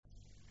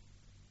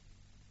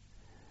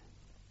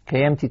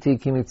KMTT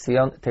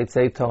Kimitzion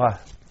Tetzei Torah.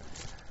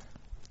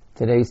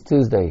 Today is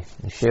Tuesday.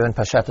 Shir in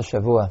Parshat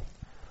HaShavua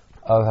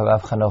of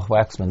Harav Chanoch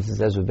Waxman. This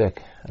is Ezra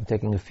Beck. I'm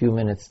taking a few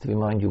minutes to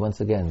remind you once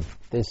again.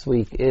 This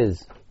week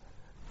is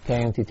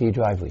KMTT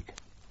Drive Week.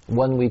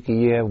 1 week a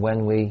year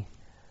when we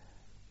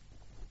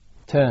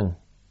turn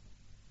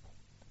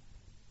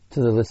to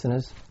the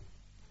listeners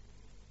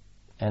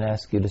and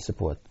ask you to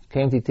support.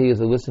 KMTT is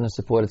a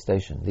listener-supported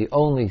station. The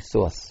only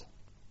source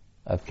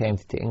of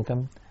KMTT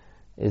income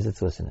is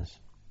its listeners.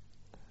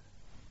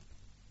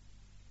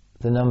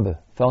 The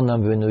phone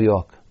number in New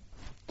York,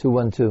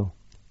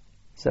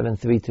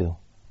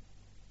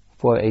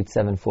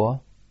 212-732-4874.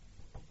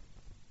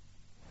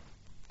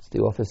 It's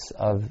the office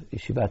of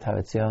Yeshivat Har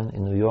Etzion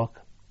in New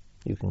York.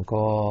 You can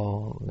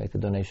call, make a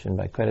donation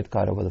by credit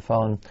card over the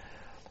phone,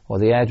 or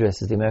the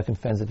address is the American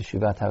Friends of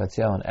Yeshivat Har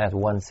Etzion at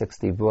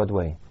 160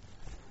 Broadway,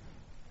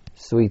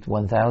 Suite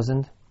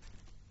 1000,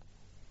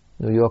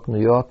 New York,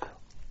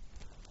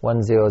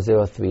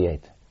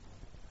 10038.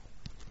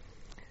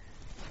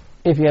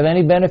 If you have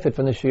any benefit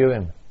from the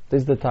shiurim,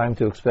 this is the time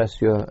to express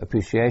your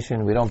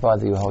appreciation. We don't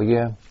bother you a whole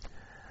year,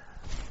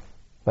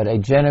 but a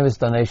generous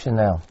donation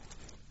now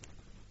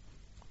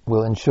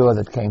will ensure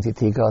that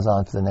KMTT goes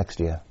on to the next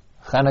year.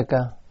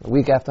 Chanukah, the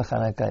week after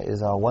Chanukah,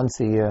 is our once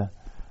a year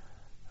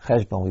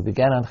cheshbon. We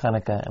began on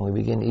Chanukah and we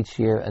begin each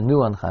year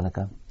anew on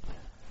Chanukah.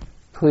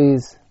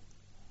 Please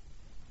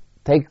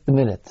take the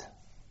minute.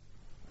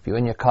 If you're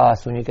in your car,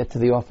 so when you get to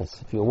the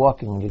office. If you're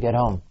walking when you get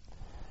home.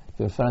 If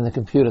you're in front of the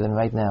computer, then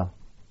right now.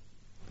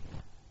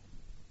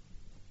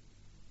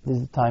 This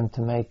is the time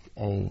to make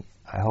a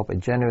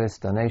generous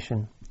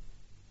donation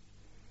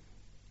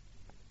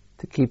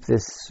to keep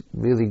this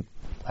really,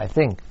 I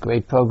think,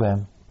 great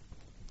program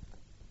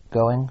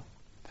going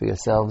for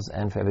yourselves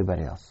and for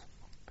everybody else.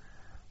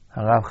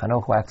 Harav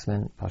Chanoch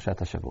Waxman, Parshat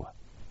HaShavua.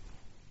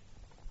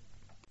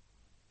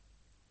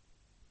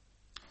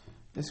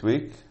 This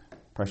week,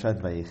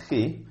 Parshat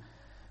Vayechi,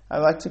 I'd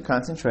like to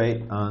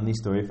concentrate on the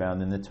story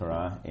found in the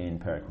Torah in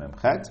Perek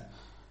Memchet,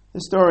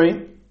 the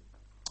story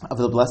of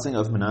the blessing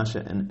of Menashe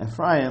and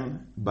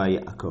Ephraim by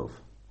Yaakov.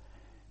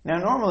 Now,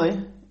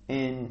 normally,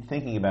 in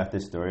thinking about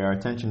this story, our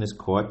attention is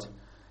caught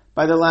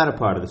by the latter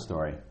part of the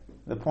story,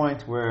 the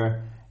point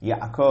where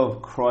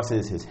Yaakov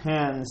crosses his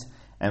hands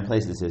and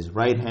places his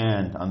right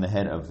hand on the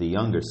head of the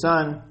younger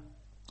son.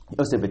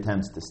 Yosef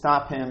attempts to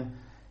stop him.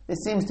 This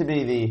seems to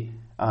be the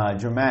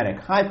dramatic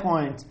high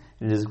point.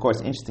 It is, of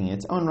course, interesting in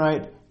its own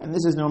right, and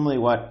this is normally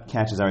what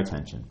catches our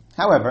attention.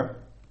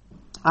 However,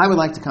 I would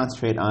like to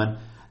concentrate on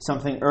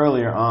something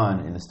earlier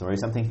on in the story,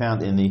 something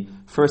found in the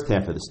first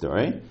half of the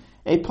story,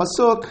 a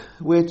pasuk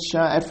which,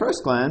 at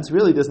first glance,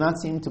 really does not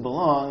seem to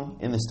belong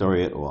in the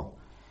story at all.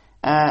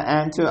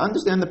 And to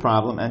understand the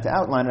problem and to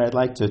outline it, I'd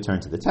like to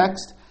turn to the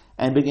text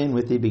and begin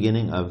with the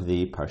beginning of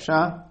the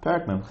parsha.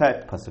 Perek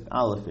Memchet, pasuk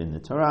Aleph in the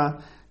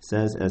Torah,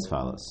 says as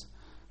follows: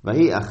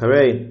 Vahi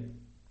acharei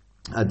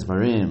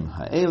advarim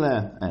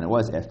ha'eleh, and it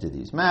was after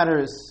these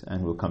matters,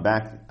 and we'll come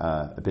back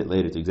a bit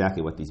later to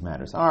exactly what these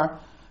matters are.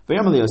 It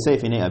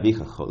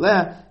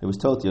was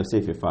told to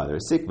Yosef, your father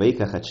is sick.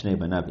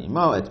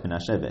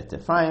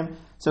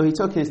 So he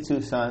took his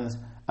two sons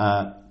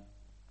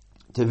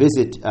to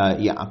visit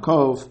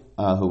Yaakov,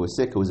 who was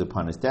sick, who was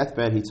upon his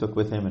deathbed. He took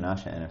with him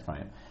Menashe and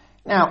Ephraim.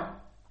 Now,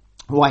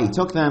 why he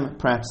took them?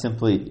 Perhaps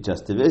simply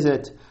just to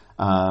visit,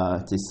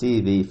 to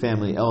see the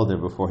family elder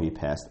before he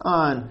passed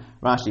on.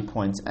 Rashi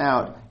points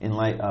out, in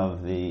light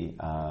of the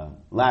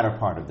latter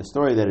part of the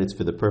story, that it's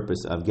for the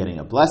purpose of getting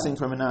a blessing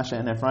from Menashe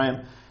and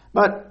Ephraim.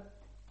 But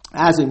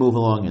as we move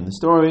along in the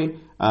story,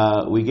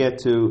 we get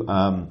to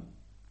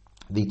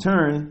the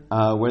turn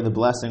where the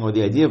blessing, or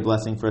the idea of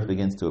blessing, first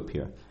begins to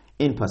appear.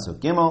 In Pasuk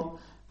Gimel,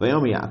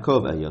 Vayomer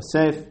Yaakov el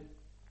Yosef,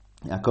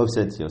 Yaakov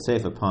said to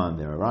Yosef upon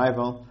their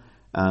arrival,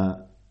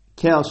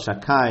 Kel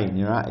Shakai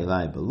Nira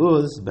Elai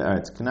Beluz,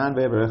 Be'eretz Canaan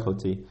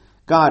ve'berechoti.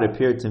 God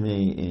appeared to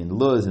me in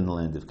Luz, in the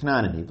land of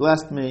Canaan, and he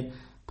blessed me.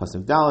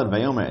 Pasuk Daled,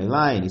 Vayomer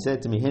Elai, and he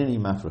said to me, Hineni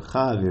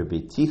mafrecha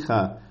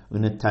v'rbeticha,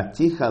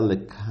 Unataticha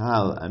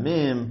lekal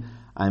amim.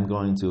 I'm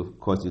going to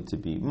cause you to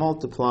be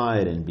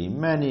multiplied and be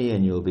many,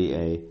 and you'll be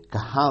a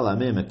kahal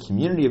amim, a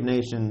community of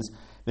nations.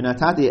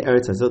 V'natati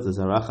eretz hazot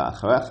zaracha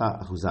acharecha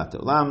achuzat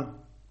olam,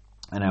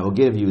 and I will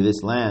give you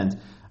this land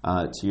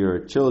to your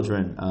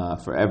children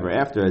forever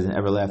after as an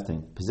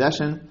everlasting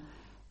possession.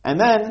 And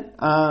then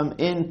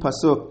in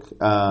pasuk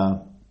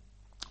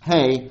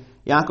hey,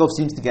 Yaakov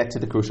seems to get to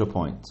the crucial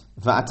point.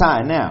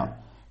 Va'ata, now.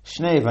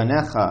 Shnei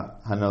vanecha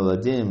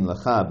hanoladim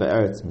lecha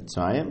be'eretz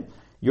Mitzrayim,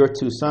 your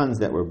two sons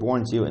that were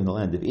born to you in the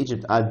land of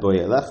Egypt, ad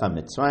boyelecha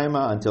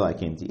Mitzrayima, until I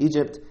came to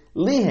Egypt,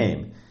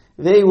 lihem,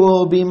 they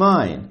will be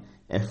mine.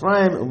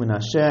 Ephraim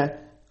u'Menashe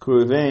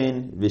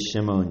Ruvain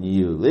v'Shimon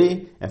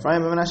yuli.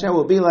 Ephraim and Menashe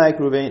will be like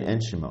Ruvain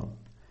and Shimon.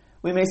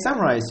 We may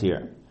summarize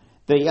here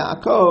that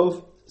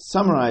Yaakov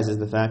summarizes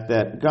the fact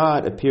that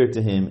God appeared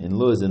to him in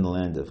Luz in the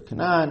land of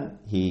Canaan.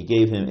 He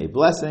gave him a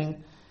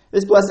blessing.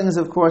 This blessing is,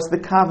 of course, the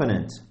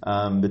covenant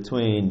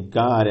between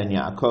God and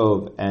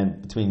Yaakov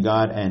and between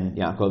God and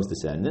Yaakov's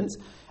descendants.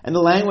 And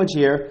the language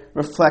here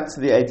reflects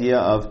the idea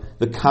of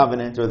the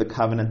covenant or the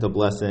covenantal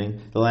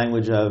blessing, the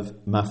language of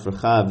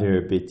mafrecha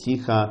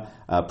v'beticha,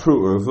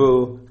 pru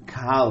urvu,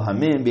 kal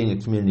hamim, being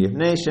a community of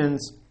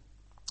nations,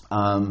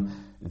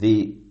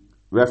 the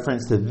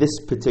reference to this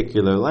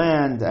particular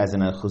land as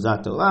an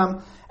achuzat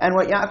olam. And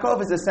what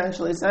Yaakov is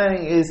essentially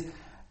saying is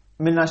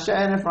Menashe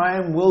and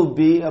Ephraim will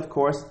be, of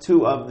course,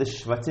 two of the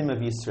Shvatim of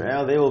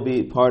Yisrael. They will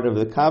be part of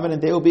the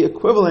covenant. They will be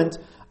equivalent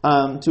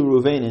to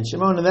Ruvain and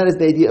Shimon, and that is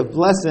the idea of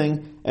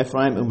blessing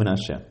Ephraim and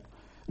Menashe.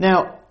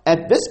 Now,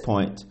 at this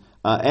point,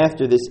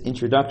 after this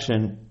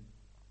introduction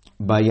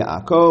by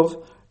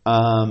Yaakov,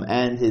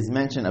 and his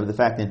mention of the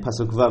fact in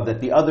Pasuk Vav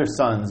that the other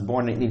sons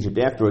born in Egypt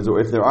afterwards,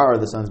 or if there are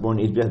other sons born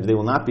in Egypt, they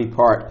will not be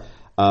part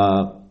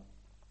of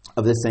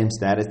the same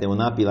status. They will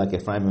not be like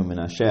Ephraim and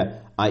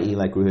Menashe, i.e.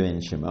 like Reuven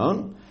and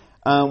Shimon.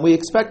 We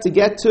expect to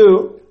get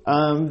to,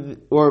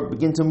 or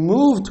begin to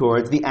move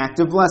towards the act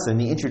of blessing.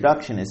 The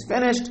introduction is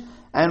finished,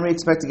 and we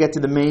expect to get to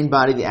the main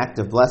body, the act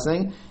of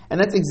blessing. And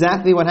that's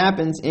exactly what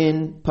happens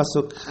in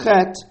Pasuk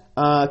Chet,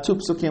 2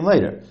 Psukim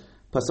later.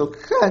 Pasuk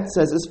Chet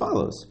says as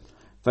follows.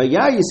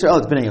 Vayar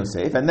Yisrael et bnei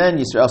Yosef, and then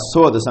Yisrael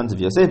saw the sons of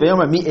Yosef.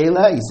 Vayomer mi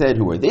ela, he said,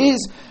 who are these?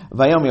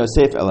 Vayom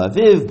Yosef el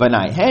aviv,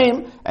 b'nai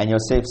heim, and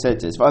Yosef said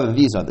to his father,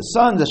 these are the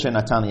sons, asher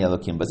natan li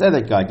Elokim bazeh,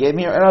 that God gave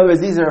me. In other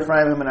words, these are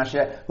Ephraim and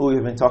Menashe, who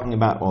we've been talking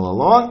about all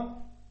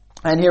along.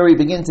 And here we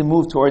begin to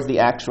move towards the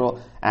actual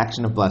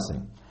action of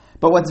blessing.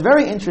 But what's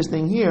very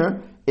interesting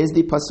here is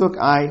the pasuk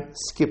I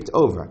skipped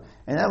over.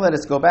 And now let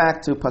us go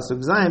back to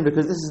Pasuk Zayin,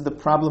 because this is the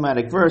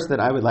problematic verse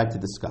that I would like to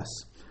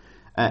discuss.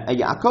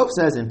 Yaakov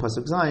says in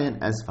Pasuk Zayin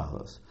as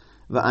follows: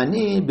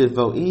 Va'ani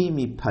bivoi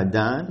mi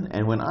Padan,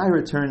 and when I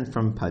returned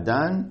from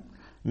Padan,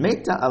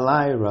 meta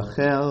alai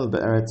Rachel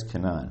be'eretz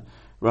Canaan.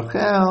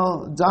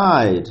 Rachel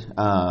died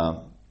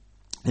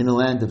in the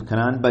land of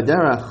Canaan,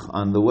 baderach,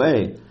 on the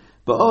way.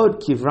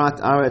 Ba'od kivrat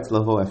aretz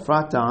lavo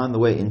Ephrata, on the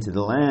way into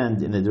the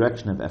land in the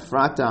direction of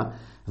Ephrata.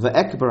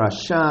 Va'ekbar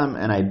Sham,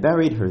 and I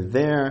buried her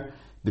there.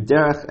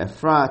 B'derach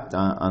Ephrat,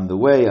 on the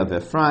way of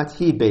Ephrat.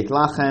 He Beit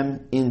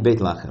Lachem, in Beit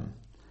Lachem.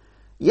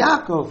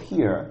 Yaakov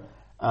here,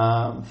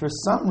 for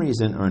some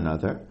reason or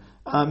another,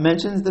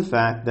 mentions the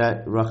fact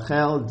that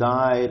Rachel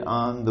died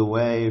on the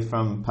way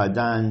from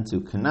Padan to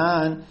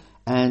Canaan,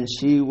 and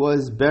she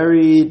was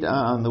buried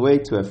on the way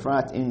to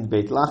Ephrat in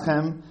Beit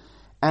Lachem.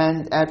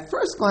 And at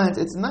first glance,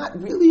 it's not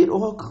really at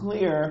all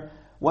clear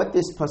what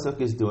this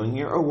pasuk is doing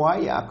here or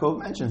why Yaakov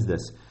mentions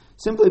this.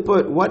 Simply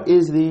put, what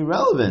is the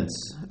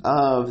relevance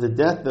of the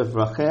death of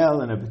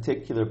Rachel in a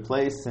particular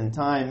place and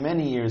time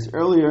many years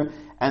earlier,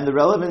 and the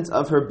relevance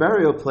of her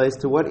burial place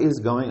to what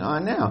is going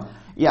on now?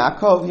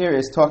 Yaakov here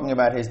is talking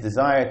about his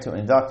desire to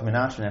induct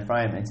Menashe and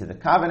Ephraim into the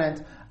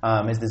covenant,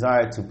 his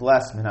desire to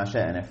bless Menashe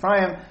and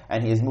Ephraim,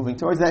 and he is moving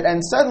towards that.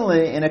 And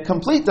suddenly, in a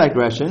complete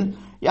digression,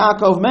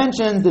 Yaakov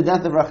mentions the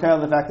death of Rachel,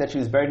 the fact that she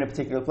was buried in a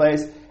particular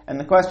place, and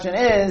the question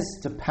is,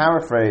 to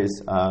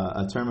paraphrase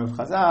a term of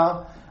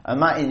Chazal,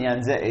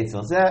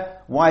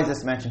 why is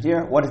this mentioned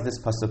here? What is this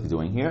pasuk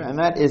doing here? And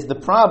that is the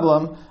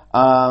problem,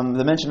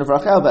 the mention of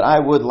Rachel, that I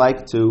would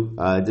like to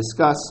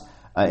discuss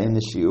in the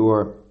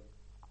shiur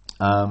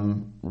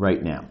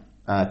right now,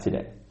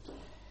 today.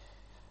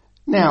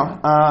 Now,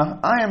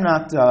 I am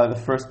not the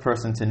first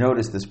person to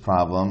notice this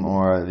problem,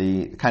 or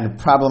the kind of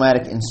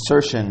problematic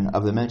insertion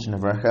of the mention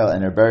of Rachel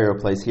and her burial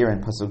place here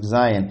in Pasuk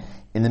Zayin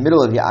in the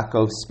middle of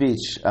Yaakov's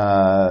speech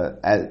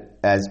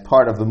as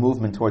part of the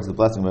movement towards the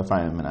blessing of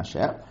Ephraim and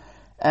Menashe.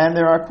 And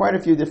there are quite a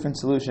few different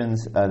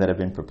solutions that have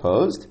been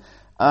proposed.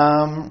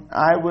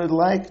 I would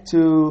like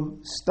to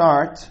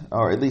start,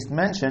 or at least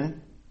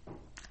mention,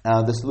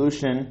 the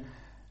solution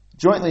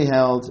jointly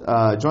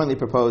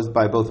proposed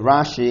by both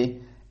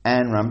Rashi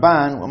and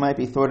Ramban, what might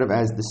be thought of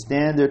as the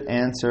standard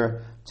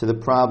answer to the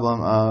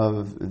problem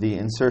of the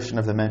insertion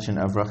of the mention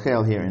of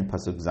Rachel here in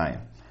Pasuk Zayin.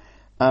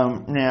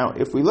 Now,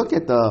 if we look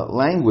at the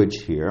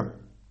language here,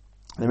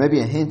 there may be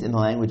a hint in the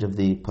language of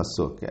the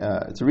Pasuk.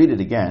 To read it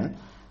again,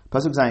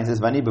 Pasuk Zayin says,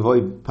 Vani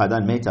bevoi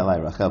Padan meta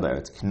alai Rachel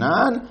be'eretz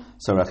Canaan,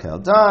 so Rachel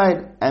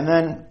died, and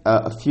then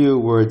a few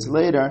words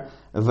later,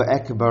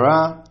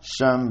 V'ekbara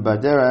sham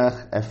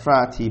baderech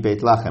Ephrat hi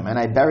Beit Lachem, and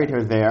I buried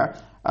her there,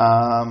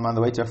 on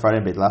the way to Ephrat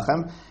in Beit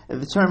Lachem.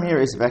 The term here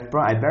is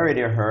V'ekbara, I buried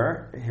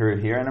her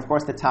here, and of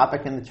course the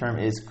topic in the term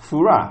is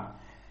Kfura.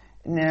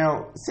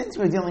 Now, since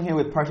we're dealing here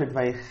with Parshat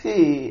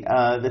Vayechi,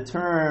 the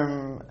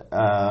term,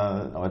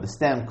 or the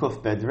stem,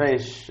 Kuf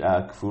Bedresh,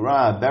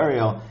 Kfura,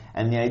 burial,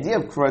 and the idea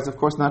of Kfura is of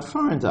course not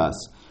foreign to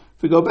us.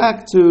 If we go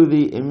back to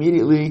the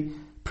immediately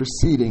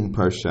preceding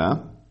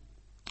Parsha,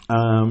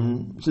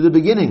 to the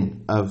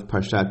beginning of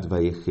Parshat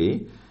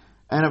Vayechi,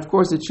 and of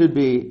course it should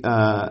be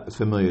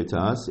familiar to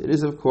us, it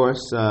is of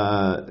course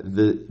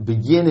the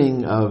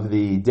beginning of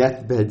the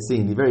deathbed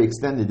scene, the very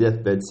extended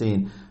deathbed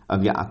scene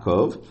of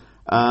Yaakov.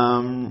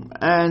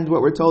 And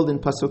what we're told in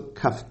Pasuk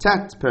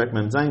Kaftet, Perek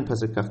Mem Zayin,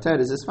 Pasuk Kaftet,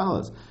 is as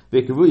follows: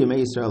 V'yikavu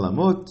Yemei Yisrael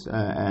Amut,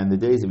 and the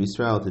days of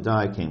Yisrael to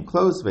die came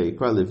close.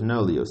 V'yikra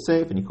Livno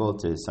LiYosef, and he called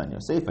to his son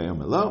Yosef,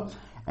 Vayomer Lo,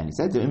 and he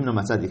said to him,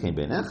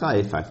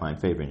 if I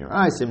find favor in your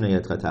eyes, he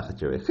would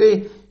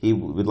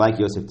like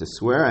Yosef to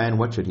swear, and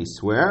what should he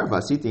swear?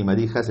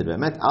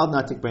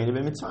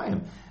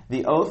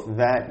 The oath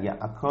that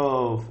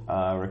Yaakov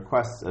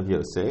requests of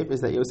Yosef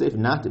is that Yosef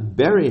not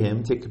bury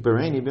him.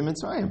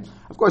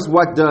 Of course,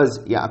 what does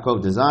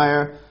Yaakov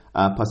desire?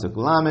 Pasuk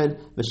Lamed,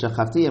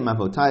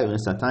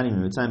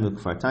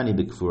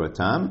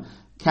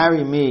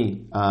 carry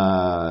me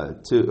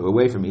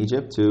away from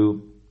Egypt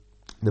to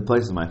the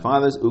place of my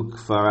fathers,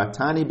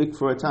 ukfaratani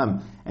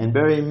bikfuratam, and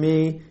bury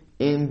me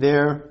in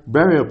their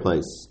burial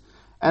place.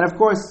 And of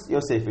course,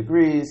 Yosef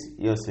agrees.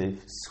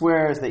 Yosef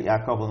swears that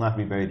Yaakov will not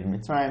be buried in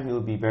Mitzrayim; he will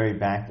be buried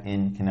back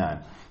in Canaan.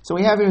 So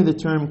we have here the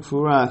term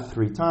kfura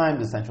 3 times.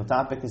 The central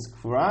topic is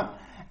kfura,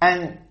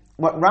 and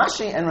what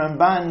Rashi and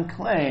Ramban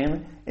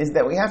claim is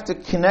that we have to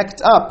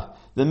connect up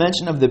the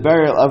mention of the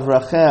burial of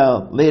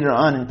Rachel later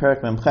on in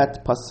Perek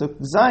Memchet Pasuk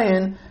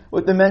Zayin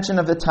with the mention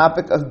of the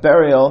topic of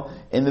burial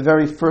in the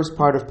very first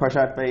part of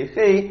Parshat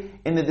Vayechi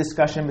in the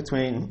discussion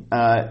between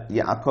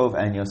Yaakov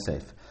and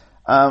Yosef.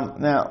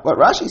 Now, what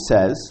Rashi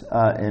says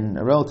in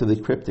a relatively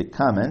cryptic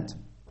comment,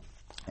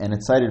 and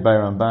it's cited by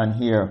Ramban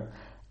here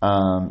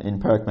in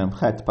Perek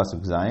Memchet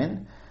Pasuk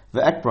Zayin,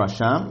 Ve'ekra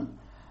Sham,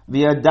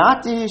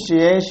 V'yadati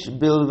sheyesh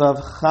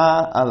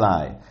bilvavcha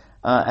alai.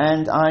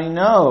 And I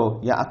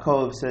know,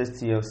 Yaakov says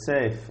to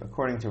Yosef,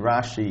 according to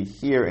Rashi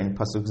here in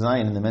Pasuk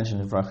Zayin, in the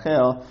mention of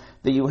Rachel,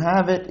 that you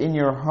have it in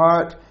your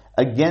heart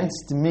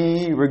against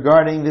me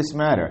regarding this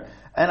matter.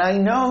 And I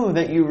know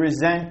that you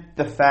resent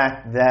the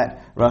fact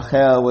that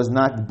Rachel was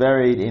not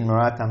buried in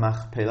Merat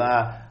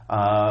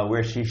HaMachpelah,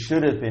 where she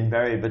should have been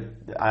buried, but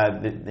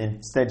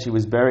instead she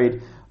was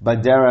buried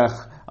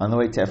Baderach on the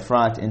way to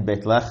Efrat in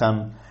Beit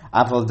Lechem.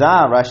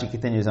 Avolda, Rashi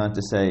continues on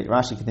to say,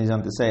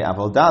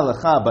 Avolda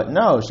lecha, but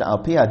no,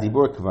 sha'al pi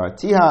hadibur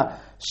kvartiha,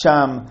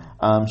 sham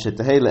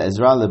shetahei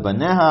le'ezra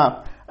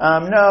lebaneha.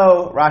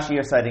 No, Rashi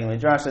here citing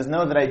Midrash says,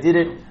 no, that I did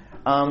it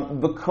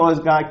because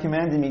God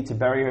commanded me to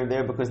bury her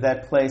there, because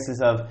that place is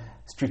of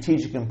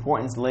strategic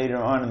importance later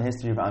on in the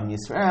history of Am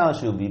Yisrael.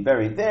 She'll be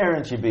buried there,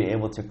 and she'll be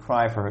able to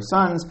cry for her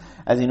sons,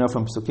 as you know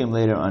from Psukim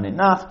later on in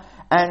Nach.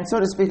 And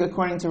so to speak,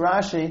 according to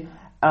Rashi,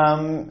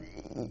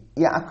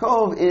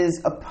 Yaakov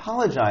is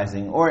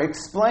apologizing or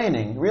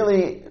explaining,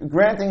 really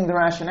granting the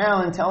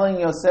rationale and telling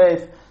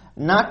Yosef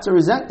not to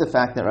resent the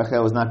fact that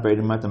Rachel was not buried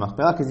in Merat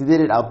HaMachpelah because he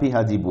did it al pi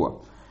hadibur.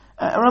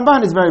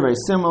 Ramban is very, very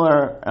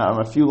similar.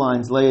 A few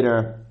lines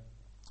later,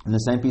 in the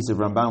same piece of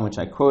Ramban which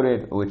I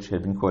quoted, which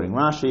had been quoting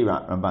Rashi,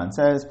 Ramban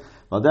says,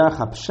 "Valderach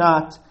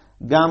hapshat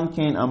gam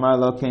ken amar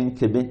lo ken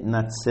kibit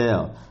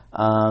natzel."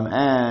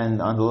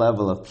 And on the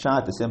level of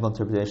pshat, the simple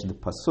interpretation of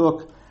the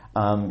pasuk,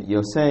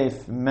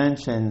 Yosef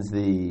mentions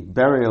the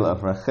burial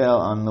of Rachel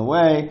on the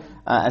way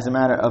as a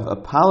matter of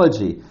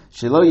apology.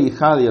 Shelo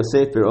yichal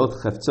Yosef birot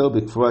chefzo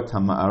b'kfurot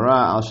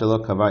ha'ma'ara al shelo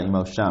kavar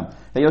imo sham.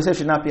 That Yosef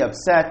should not be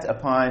upset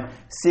upon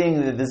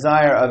seeing the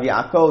desire of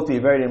Yaakov to be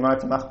buried in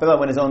Merat HaMachpelah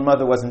when his own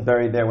mother wasn't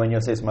buried there, when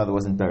Yosef's mother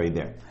wasn't buried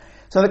there.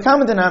 So the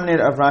common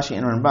denominator of Rashi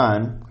and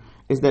Ramban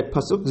is that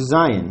Pasuk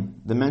Zayin,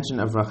 the mention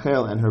of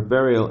Rachel and her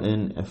burial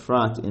in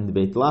Efrat in the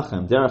Beit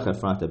Lachem, Derech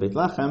Efrat Beit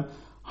Lachem,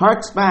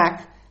 harks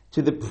back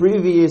to the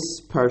previous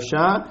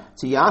parsha,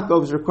 to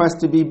Yaakov's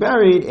request to be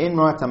buried in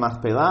Merat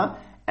HaMachpelah,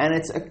 and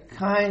it's a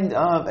kind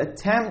of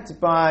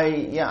attempt by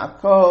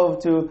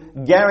Yaakov to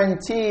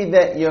guarantee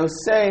that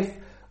Yosef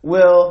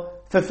will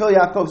fulfill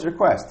Yaakov's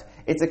request.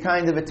 It's a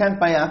kind of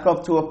attempt by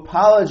Yaakov to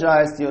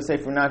apologize to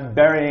Yosef for not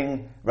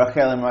burying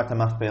Rachel in Merat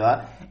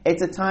HaMachpelah.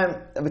 It's a time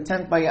of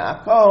attempt by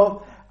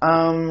Yaakov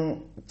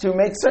to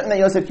make certain that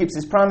Yosef keeps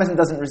his promise and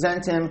doesn't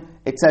resent him,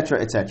 etc.,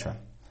 etc.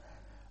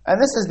 And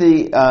this is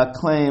the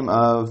claim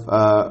of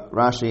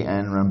Rashi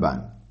and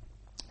Ramban.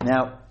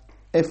 Now,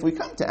 if we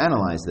come to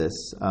analyze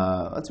this,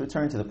 let's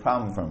return to the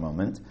problem for a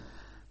moment.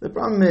 The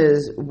problem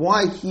is,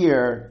 why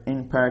here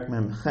in Perek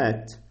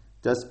Memchet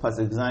does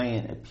Pasuk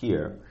Zayin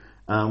appear?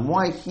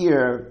 Why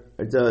here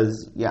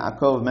does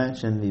Yaakov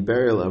mention the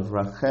burial of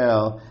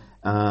Rachel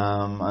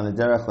on the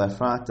Derech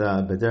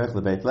Lefrata, B'derech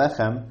Lebeit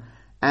Lechem?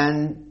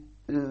 And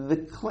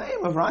the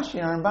claim of Rashi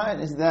and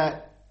Ramban is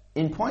that,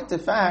 in point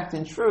of fact,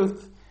 in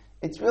truth,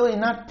 it's really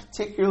not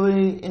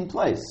particularly in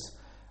place.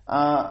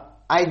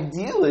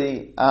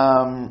 Ideally,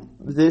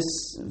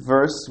 this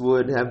verse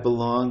would have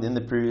belonged in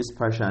the previous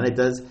parsha, and it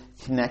does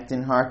connect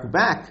and hark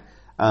back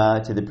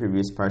to the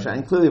previous parsha.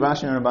 And clearly,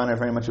 Rashi and Ramban are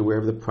very much aware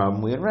of the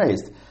problem we had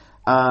raised.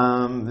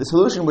 The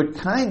solution would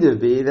kind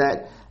of be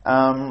that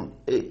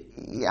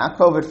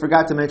Yaakov had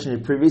forgot to mention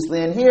it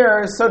previously, and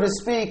here, so to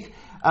speak,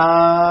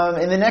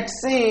 in the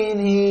next scene,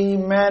 he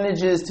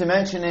manages to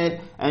mention it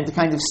and to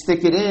kind of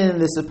stick it in,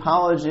 this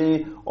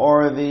apology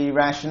or the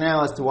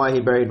rationale as to why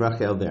he buried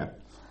Rachel there.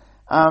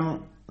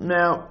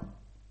 Now,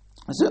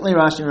 certainly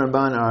Rashi and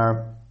Ramban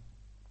are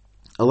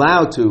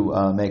allowed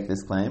to make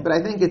this claim, but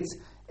I think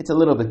it's it's a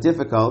little bit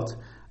difficult,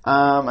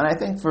 and I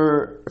think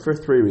for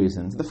three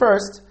reasons. The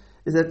first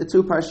is that the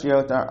two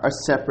parshiyot are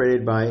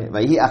separated by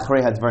Vayihi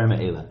Achrei Hadvarim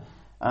Ha'ela.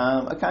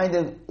 A kind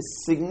of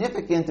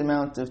significant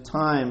amount of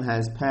time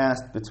has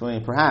passed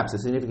between, perhaps a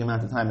significant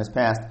amount of time has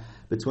passed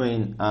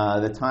between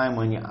the time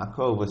when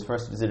Yaakov was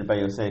first visited by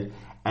Yosef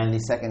and the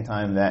second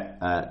time that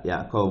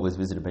Yaakov was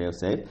visited by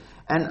Yosef.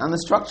 And on the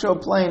structural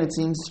plane, it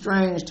seems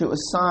strange to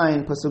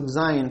assign Pasuk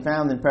Zayin,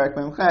 found in Perek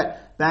Mem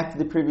Chet, back to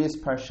the previous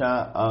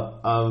parsha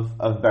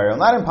of burial.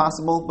 Not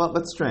impossible,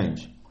 but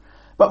strange.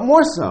 But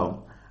more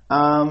so,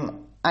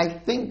 I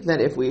think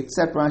that if we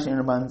accept Rashi and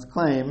Ramban's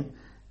claim,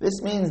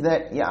 this means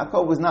that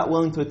Yaakov was not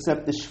willing to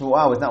accept the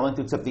Shvuah, was not willing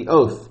to accept the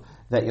oath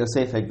that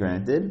Yosef had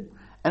granted.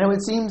 And it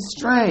would seem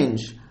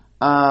strange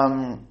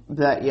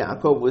that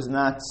Yaakov was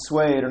not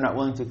swayed or not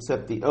willing to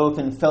accept the oath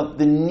and felt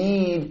the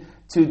need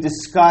to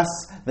discuss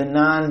the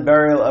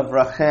non-burial of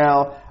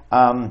Rachel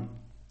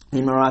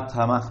in Marat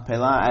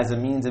HaMachpelah as a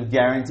means of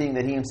guaranteeing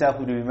that he himself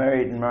would be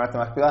married in Marat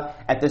HaMachpelah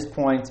at this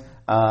point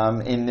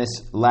in this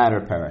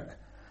latter parak.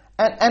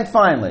 And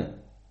finally,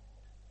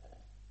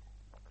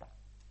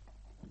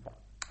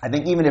 I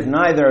think even if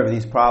neither of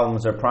these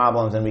problems are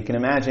problems, and we can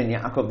imagine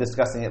Yaakov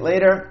discussing it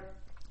later,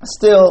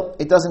 still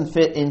it doesn't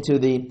fit into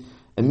the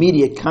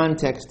immediate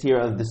context here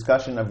of the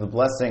discussion of the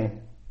blessing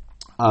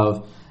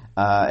of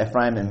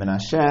Ephraim and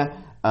Menashe,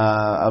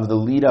 of the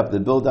lead-up,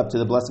 the build-up to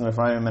the blessing of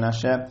Ephraim and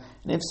Menashe.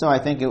 And if so, I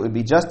think it would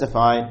be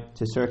justified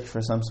to search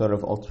for some sort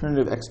of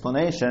alternative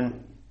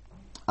explanation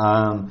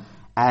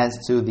as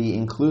to the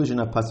inclusion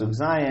of Pasuk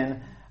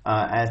Zayin,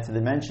 as to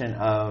the mention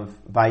of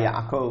by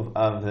Yaakov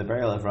of the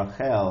burial of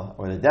Rachel,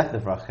 or the death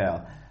of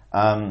Rachel,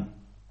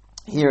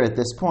 here at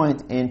this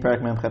point in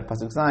Perek Mem Chet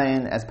Pasuk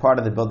Zayin, as part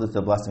of the build-up to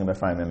the blessing of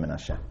Ephraim and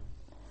Menashe.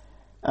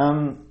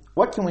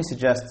 What can we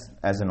suggest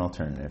as an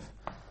alternative?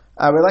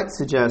 I would like to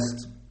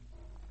suggest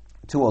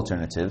two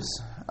alternatives.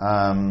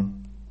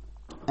 And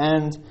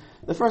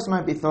the first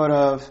might be thought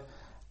of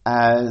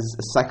as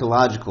a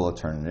psychological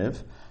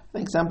alternative. I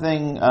think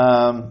something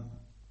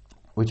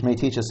which may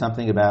teach us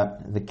something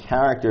about the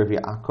character of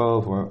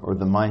Yaakov or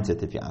the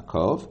mindset of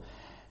Yaakov.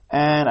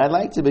 And I'd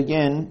like to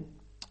begin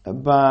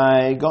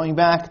by going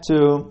back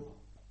to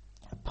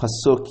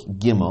Pasuk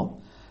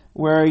Gimel,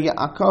 where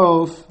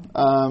Yaakov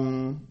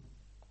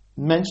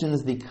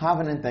mentions the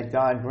covenant that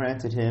God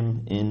granted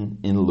him in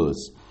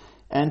Luz.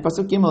 And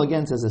Pasuk Gimel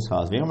again says as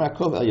follows: V'yom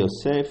Yaakov el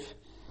Yosef,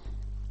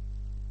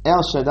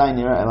 El Shaddai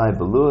nira elai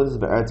beluz,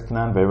 be'eretz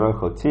Canaan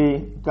ve'roch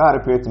oti. God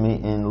appeared to me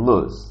in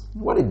Luz.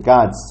 What did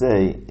God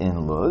say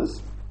in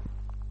Luz?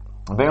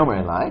 Ve'omer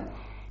elai,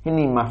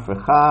 hini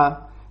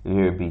mafrecha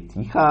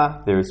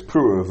v'erbiticha. There's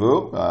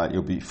pru'avu,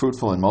 you'll be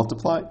fruitful and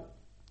multiply.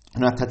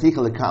 Nataticha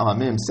l'ka'al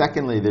amim.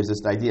 Secondly, there's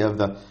this idea of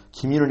the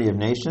community of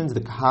nations,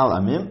 the kahal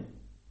amim.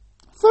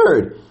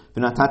 Third,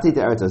 v'natati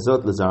te'eretz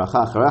azot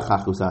l'zaracha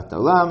acharecha chusat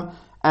olam.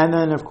 And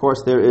then, of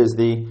course, there is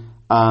the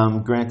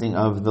granting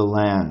of the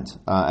land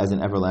as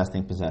an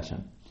everlasting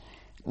possession.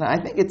 Now, I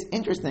think it's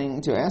interesting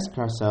to ask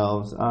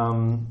ourselves,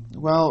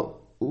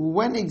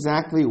 where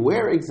exactly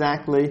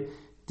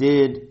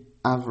did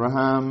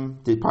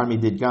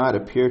God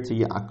appear to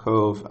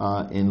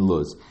Yaakov in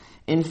Luz?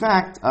 In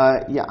fact,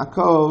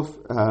 Yaakov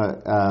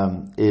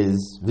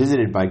is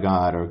visited by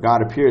God, or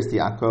God appears to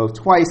Yaakov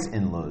twice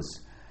in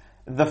Luz.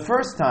 The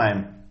first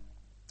time,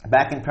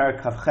 back in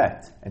Perek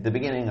Kavchet, at the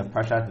beginning of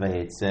Parshat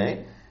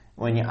Vayetze,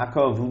 when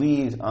Yaakov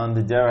leaves on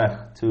the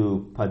derech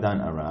to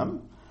Padan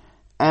Aram,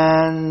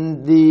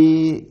 and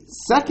the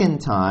second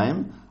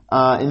time,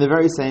 in the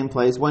very same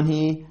place, when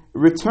he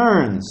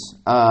returns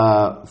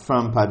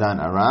from Padan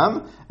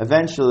Aram,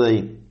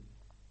 eventually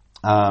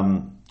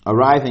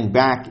arriving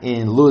back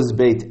in Luz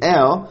Beit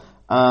El,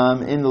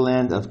 in the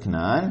land of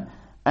Canaan.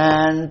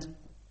 And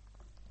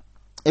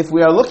if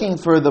we are looking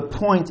for the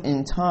point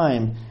in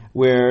time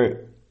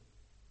where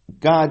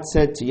God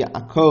said to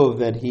Yaakov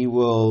that he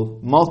will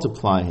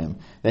multiply him,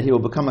 that he will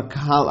become a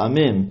kahal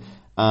amim,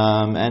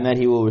 and that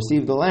he will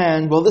receive the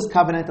land, well, this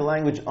covenantal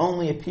language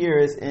only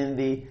appears in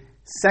the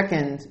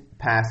second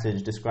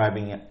passage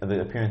describing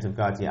the appearance of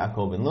God to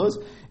Yaakov in Luz,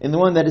 in the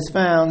one that is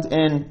found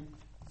in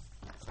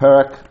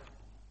Perek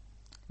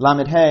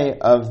Lamed Hey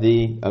of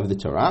the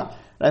Torah.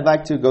 I'd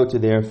like to go to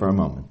there for a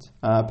moment.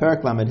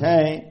 Perek Lamed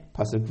Hey,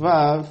 Pasuk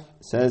Vav,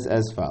 says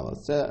as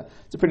follows.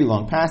 It's a pretty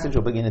long passage.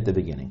 We'll begin at the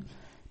beginning.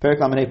 Perek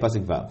Lamed Hey,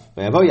 Pasuk Vav.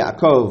 Vayavo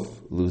Yaakov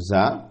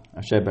Luza,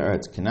 Asher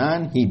be'eretz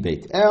Canaan, he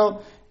Beit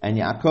El, and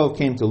Yaakov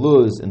came to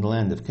Luz in the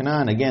land of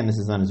Canaan. Again, this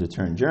is on his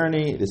return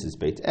journey. This is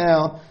Beit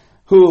El.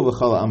 Hu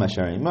v'chol ha'am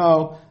asher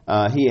imo,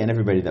 he and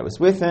everybody that was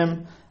with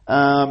him.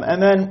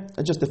 And then,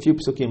 just a few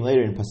psukim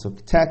later in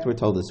Pasuk Tet, we're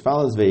told as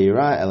follows: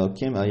 Ve'yira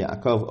Elokim el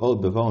Yaakov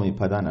od bevo mi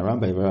Padan Aram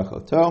ve'yvarach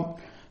oto.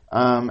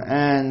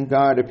 And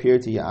God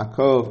appeared to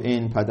Yaakov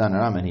in Padan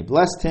Aram, and he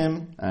blessed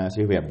him. So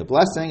here we have the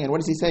blessing. And what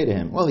does he say to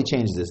him? Well, he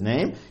changes his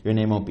name. Your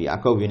name won't be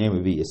Yaakov, your name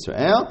will be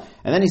Yisrael.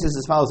 And then he says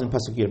as follows in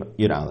Pasuk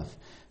Yud Aleph: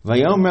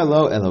 Vayomer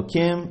lo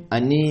Elokim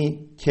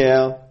ani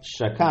kel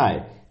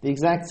shakai. The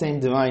exact same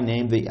divine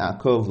name that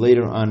Yaakov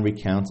later on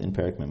recounts in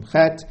Perek Mem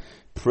Chet.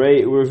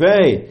 Pray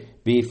urvei,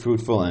 be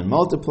fruitful and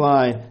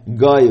multiply.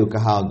 Goyu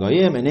kahal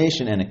goyim, a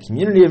nation and a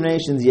community of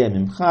nations. Yeh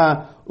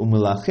mimcha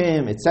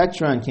umulachim,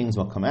 etc. And kings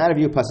will come out of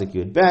you. Pasuk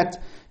Yud Bet.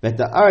 Bet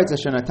haaretz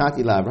asher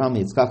natati la'Avraham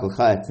liyitzchak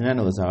l'cha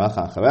etnenu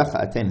l'zaracha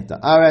acharecha aten et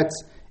haaretz,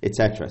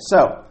 etc.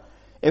 So,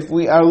 if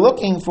we are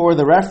looking for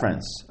the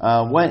reference,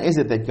 when is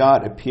it that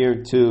God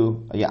appeared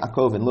to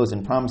Yaakov and Luz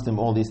and promised him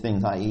all these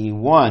things, i.e.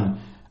 1,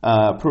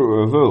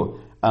 Pru'urvu,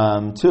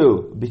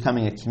 2,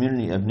 becoming a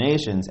community of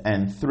nations,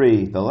 and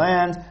 3, the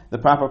land, the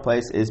proper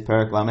place is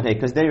Perek Lamed Hey,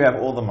 because there you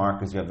have all the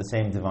markers. You have the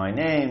same divine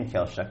name,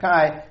 Kel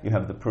Shakai, you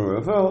have the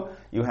Pru'urvu,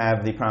 you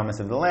have the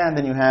promise of the land,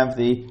 and you have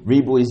the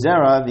Ribui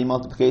Zera, the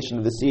multiplication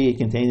of the sea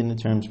contained in the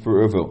terms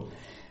Pru'urvu.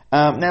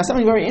 Now,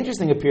 something very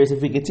interesting appears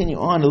if we continue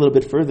on a little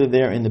bit further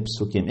there in the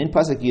Psukim. In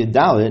Pasuk Yud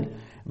Daled,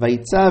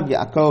 Vayitzav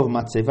Yaakov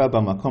matzeva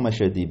b'makom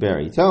asher diber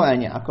ito,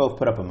 and Yaakov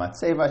put up a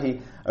matzeva. He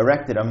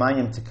erected a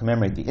monument to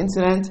commemorate the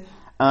incident,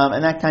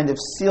 and that kind of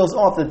seals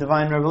off the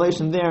divine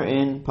revelation there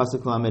in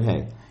Pasuk Lamed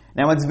Hey.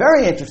 Now, what's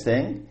very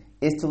interesting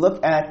is to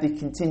look at the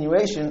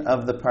continuation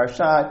of the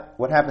parsha,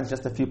 what happens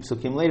just a few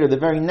Psukim later, the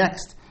very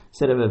next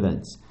set of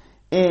events.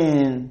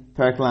 In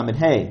Perek Lamed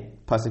Hey,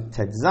 Pasuk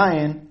Tet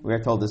Zayin, we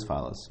are told as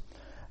follows.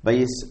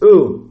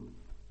 Vayis'u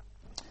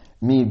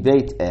mi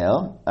Beit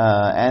El,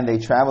 and they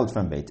traveled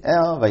from Beit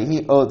El.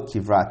 Vayihi od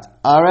Kivrat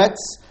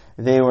Aretz.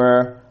 They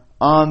were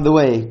on the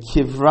way.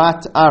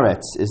 Kivrat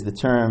Aretz is the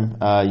term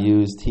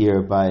used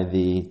here by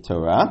the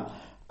Torah.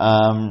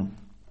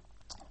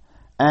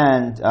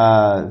 And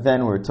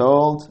then we're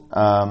told,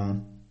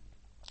 Lavo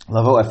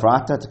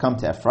Ephrata, to come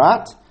to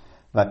Ephrat.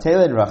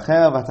 Vateled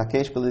Rachel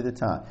vatakesh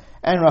belidata.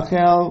 And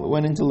Rachel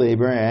went into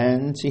labor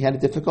and she had a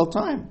difficult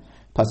time.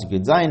 Pasuk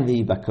Yud Zayin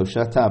vi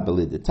bakoshata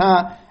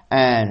belidata,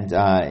 and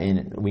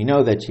we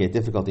know that she had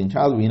difficulty in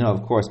childbirth. We know,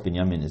 of course,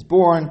 Binyamin is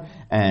born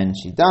and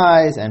she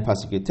dies. And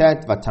Pasuk Yud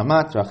Tet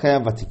vatamat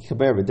Rachel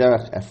vatikaber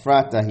v'derech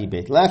Ephrata hi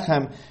Beit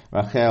Lechem.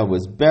 Rachel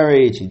was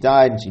buried, she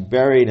died, and she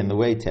buried in the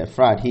way to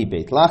Ephrat hi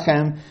Beit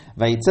Lechem.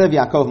 Vayitzev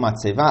Yaakov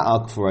matzeva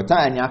al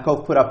kfurata, and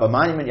Yaakov put up a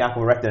monument.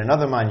 Yaakov erected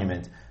another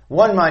monument,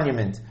 one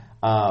monument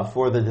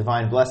for the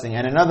divine blessing,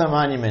 and another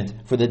monument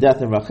for the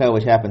death of Rachel,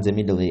 which happens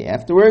immediately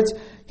afterwards.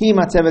 He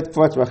matzevet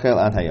kfort Rachel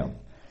ad hayom.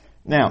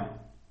 Now,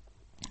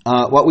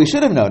 what we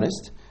should have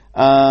noticed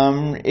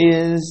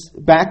is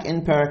back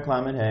in Perek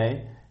Lamed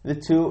Hey, the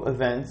two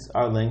events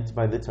are linked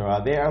by the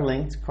Torah. They are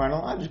linked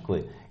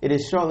chronologically. It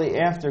is shortly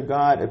after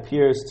God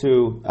appears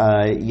to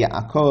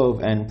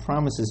Yaakov and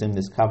promises him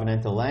this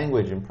covenantal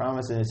language and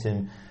promises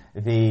him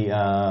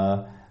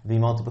the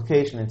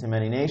multiplication into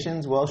many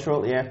nations. Well,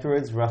 shortly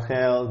afterwards,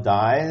 Rachel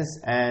dies.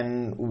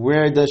 And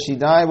where does she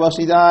die? Well,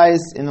 she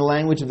dies in the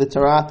language of the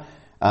Torah,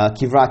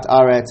 Kivrat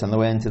Aretz, on the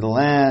way into the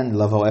land,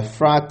 Lavo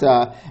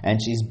Ephrata, and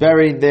she's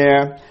buried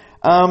there.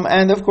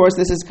 And of course,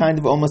 this is kind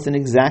of almost an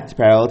exact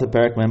parallel to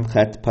Perek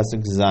Memchet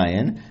Pasuk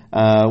Zayin,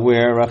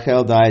 where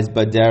Rachel dies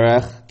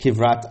Baderech,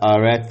 Kivrat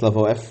Aretz,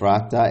 Lavo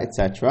Ephrata,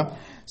 etc.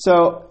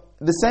 So,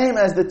 the same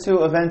as the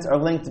two events are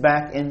linked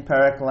back in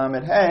Perek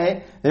Lamed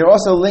Hey, they're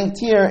also linked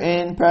here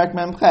in Perek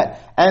Memchet.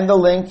 And the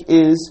link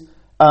is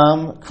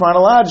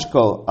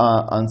chronological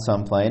on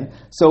some plane.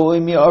 So we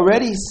may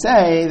already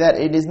say that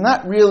it is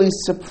not really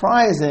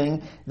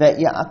surprising that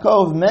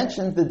Yaakov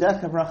mentions the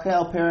death of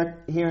Rachel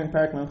here in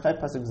Perek Memchet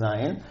Pasuk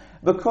Zayin,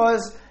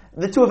 because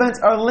the two events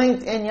are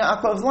linked in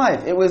Yaakov's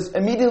life. It was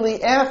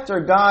immediately after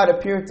God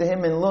appeared to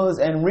him in Luz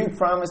and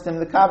re-promised him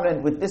the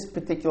covenant with this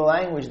particular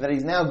language that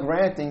he's now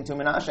granting to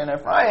Menashe and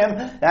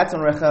Ephraim. That's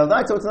when Rachel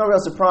died, so it's no real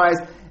surprise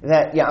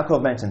that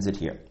Yaakov mentions it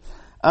here.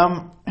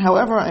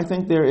 However, I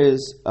think there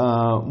is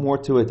more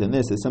to it than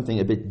this. There's something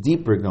a bit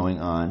deeper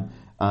going on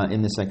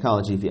in the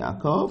psychology of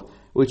Yaakov,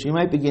 which we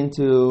might begin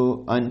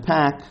to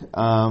unpack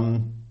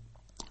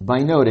by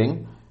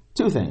noting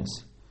two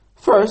things.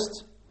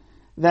 First,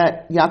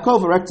 that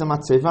Yaakov erects a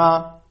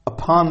matzeva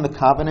upon the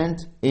covenant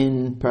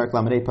in Perek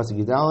Lamed Hey Pasuk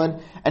Yud Daled,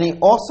 and he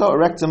also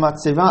erects a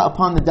matzeva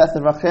upon the death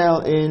of Rachel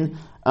in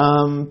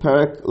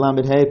Perek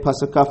Lamed Hey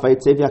Pasuk Kaf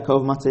Vayitzev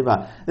Yaakov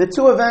matzeva. The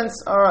two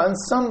events are on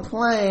some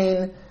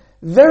plane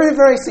very,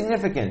 very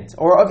significant,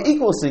 or of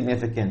equal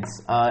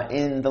significance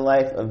in the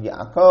life of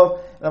Yaakov.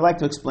 And I'd like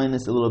to explain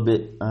this a little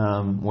bit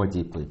more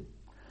deeply.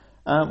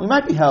 We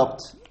might be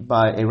helped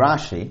by a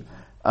Rashi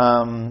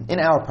in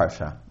our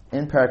parsha,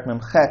 in Perek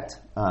Memchet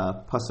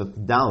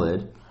Pasuk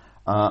Daled,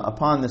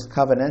 upon this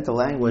covenantal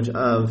language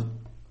of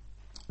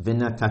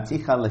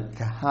V'nataticha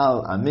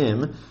lekahal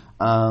amim,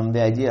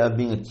 the idea of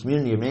being a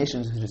community of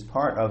nations, which is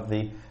part of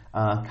the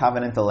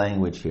covenantal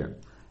language here.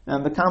 Now,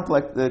 the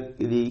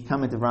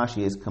comment of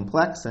Rashi is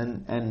complex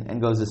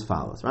and goes as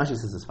follows. Rashi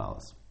says as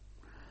follows: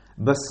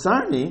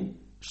 Basarni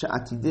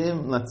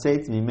she'atidim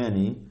latzeit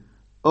mimeni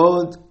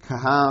od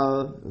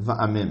kahal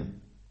va'amim.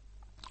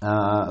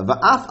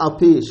 Va'af al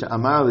pi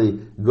she'amar li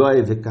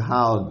goy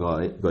v'kahal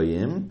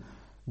goyim,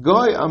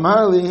 goy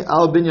amar li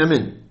al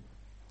binyamin.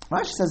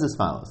 Rashi says as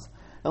follows: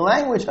 the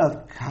language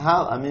of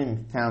kahal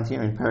amim found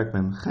here in Perek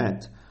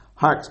Memchet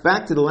harks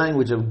back to the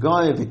language of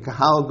goy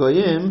v'kahal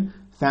goyim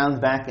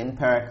found back in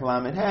Perek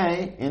Lamed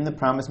Hey in the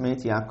promise made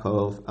to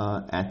Yaakov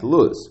at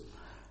Luz.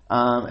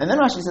 And then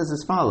Rashi says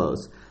as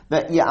follows,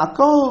 that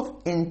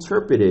Yaakov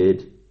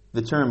interpreted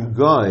the term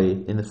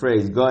goy in the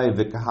phrase goy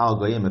v'kahal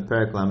goyim of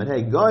Perek Lamed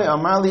Hey, goy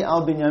amarli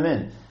al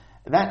Binyamin.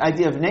 That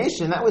idea of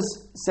nation, that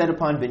was said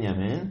upon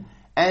Binyamin,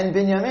 and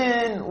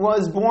Binyamin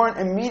was born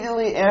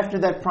immediately after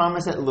that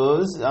promise at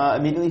Luz.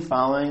 Immediately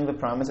following the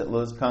promise at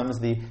Luz comes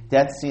the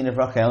death scene of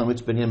Rachel in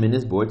which Binyamin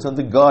is born. So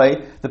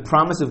the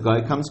promise of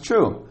goy comes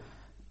true.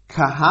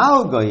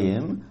 Kahal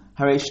goyim,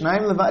 harei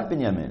shnaim levad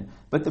Binyamin.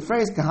 But the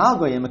phrase Kahal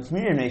Goyim, a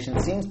community of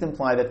nations, seems to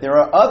imply that there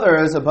are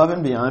others above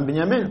and beyond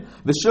Binyamin.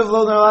 V'shuv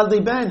lo nolad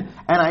li ben,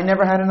 and I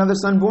never had another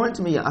son born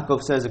to me.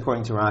 Yaakov says,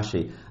 according to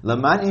Rashi,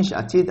 Lamanish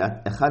atid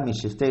echad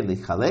mishiftei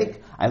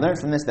lichalek. I learned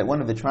from this that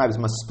one of the tribes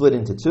must split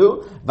into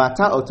two.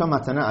 Vata oto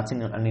matana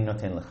ani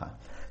noten lecha.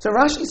 So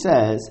Rashi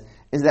says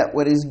is that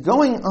what is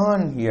going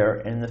on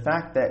here in the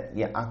fact that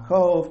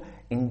Yaakov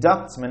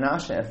inducts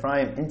Menashe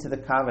Ephraim into the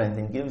covenant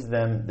and gives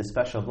them the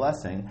special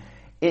blessing,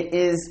 it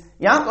is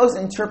Yaakov's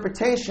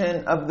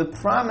interpretation of the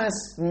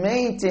promise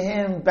made to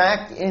him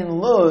back in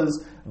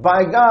Luz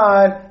by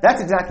God.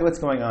 That's exactly what's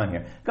going on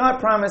here. God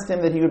promised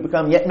him that he would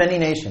become yet many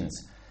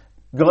nations.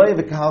 Goy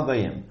v'kahal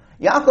goyim.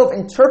 Yaakov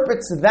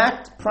interprets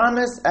that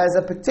promise as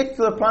a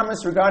particular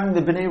promise regarding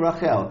the Bnei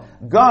Rachel.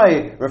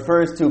 Goy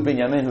refers to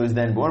Binyamin, who is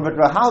then born, but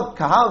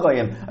Kahal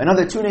Goyim,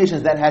 another two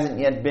nations that hasn't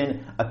yet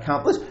been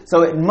accomplished.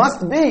 So it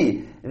must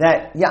be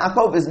that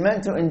Yaakov is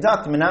meant to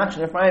induct Menashe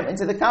and Ephraim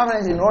into the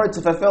covenant in order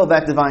to fulfill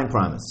that divine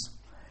promise.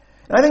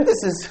 And I think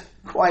this is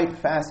quite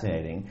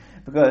fascinating,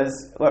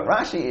 because what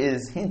Rashi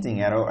is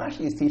hinting at, or what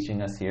Rashi is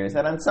teaching us here, is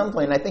that on some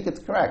plane, I think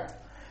it's correct,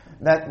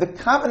 that the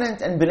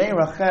covenant and Bnei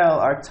Rachel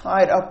are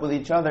tied up with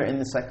each other in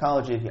the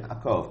psychology of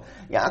Yaakov.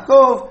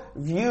 Yaakov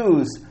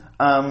views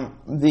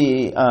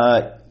the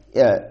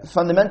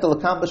fundamental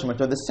accomplishment,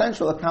 or the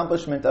central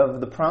accomplishment of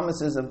the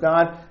promises of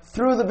God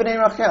through the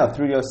Bnei Rachel,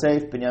 through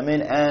Yosef,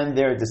 Binyamin, and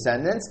their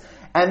descendants.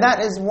 And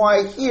that is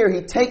why here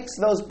he takes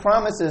those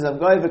promises of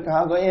Goy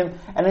v'Kahal Goyim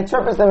and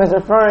interprets them as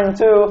referring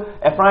to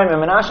Ephraim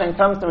and Menashe, and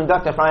comes to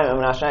induct Ephraim and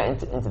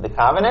Menashe into the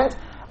covenant.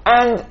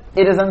 And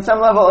it is on some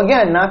level,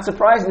 again, not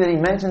surprising that he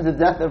mentions the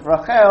death of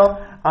Rachel,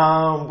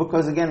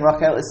 because again,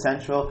 Rachel is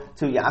central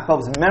to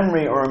Yaakov's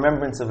memory or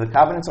remembrance of the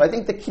covenant. So I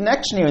think the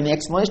connection here and the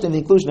explanation of the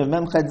inclusion of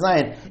Mem Ched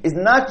Zayin is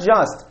not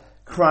just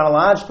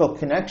chronological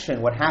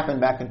connection, what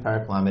happened back in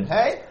Perek Lamed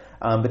Hey,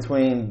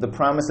 between the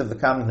promise of the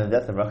covenant and the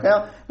death of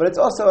Rachel, but it's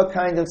also a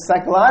kind of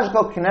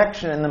psychological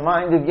connection in the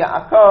mind of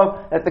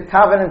Yaakov that the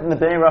covenant and the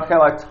Bnei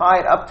Rachel are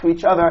tied up to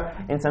each other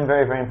in some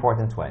very, very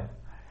important way.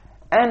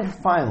 And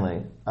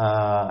finally,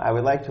 I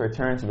would like to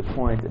return to the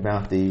point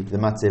about the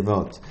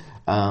matzevot,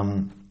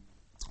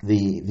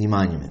 the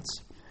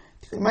monuments.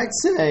 We might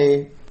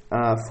say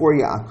for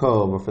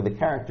Yaakov, or for the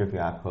character of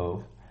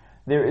Yaakov,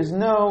 there is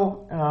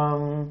no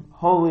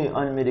wholly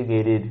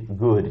unmitigated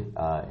good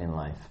in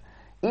life.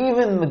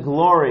 Even the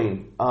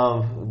glory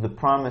of the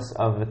promise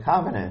of the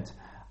covenant,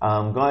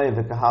 Goy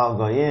v'Kahal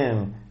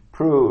Goyim,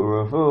 Pru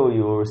Uravu,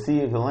 you will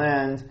receive the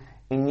land,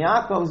 in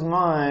Yaakov's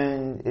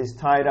mind is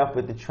tied up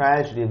with the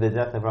tragedy of the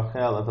death of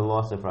Rachel, of the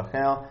loss of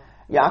Rachel.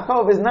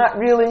 Yaakov is not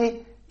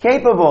really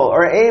capable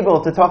or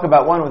able to talk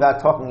about one without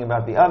talking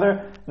about the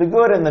other. The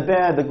good and the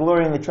bad, the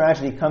glory and the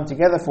tragedy come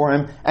together for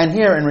him. And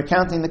here, in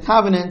recounting the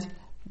covenant,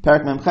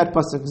 Perek Memchet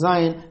Pasuk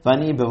Zayin,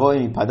 Vani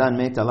bevoi mipadan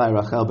met alai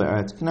Rachel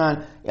be'eretz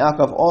Canaan,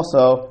 Yaakov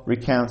also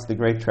recounts the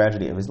great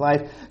tragedy of his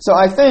life. So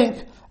I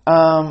think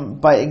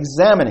by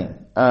examining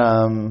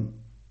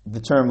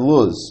the term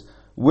Luz,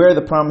 where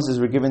the promises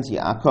were given to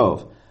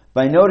Yaakov,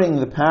 by noting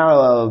the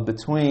parallel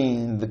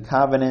between the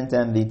covenant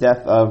and the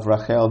death of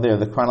Rachel there,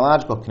 the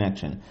chronological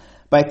connection,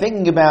 by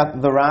thinking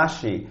about the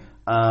Rashi,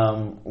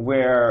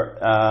 where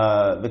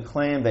the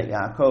claim that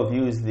Yaakov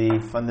used the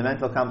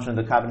fundamental accomplishment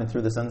of the covenant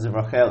through the sons of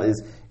Rachel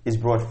is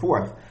brought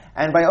forth,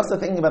 and by also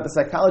thinking about the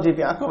psychology of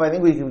Yaakov, I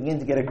think we can begin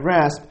to get a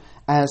grasp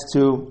as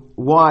to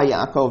why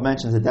Yaakov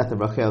mentions the death of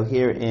Rachel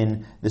here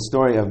in the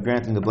story of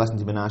granting the blessing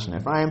to Menashe and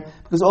Ephraim,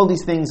 because all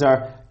these things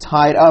are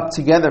tied up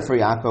together for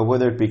Yaakov,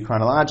 whether it be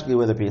chronologically,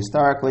 whether it be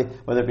historically,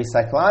 whether it be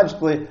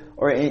psychologically,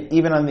 or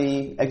even on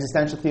the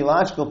existential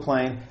theological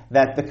plane,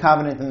 that the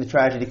covenant and the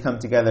tragedy come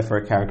together for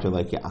a character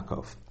like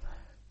Yaakov.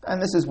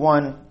 And this is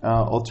one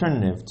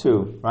alternative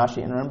to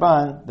Rashi and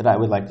Ramban that I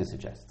would like to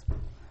suggest.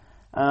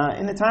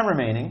 In the time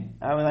remaining,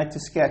 I would like to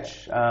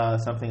sketch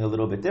something a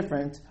little bit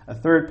different, a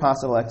third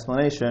possible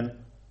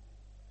explanation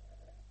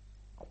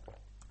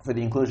for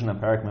the inclusion of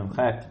Perek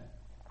Memchet,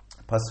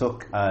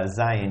 Pasuk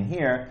Zayin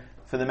here,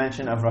 for the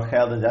mention of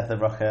Rachel, the death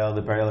of Rachel,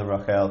 the burial of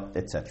Rachel,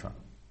 etc.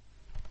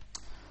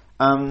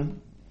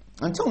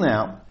 Until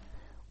now,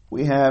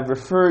 we have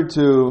referred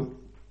to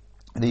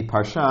the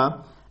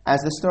Parsha as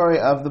the story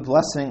of the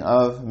blessing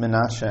of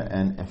Menashe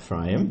and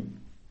Ephraim,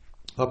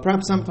 or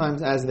perhaps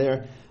sometimes as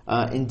their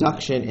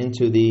induction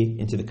into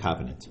the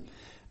covenant.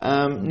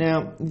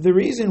 Now, the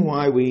reason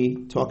why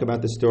we talk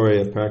about the story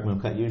of Perek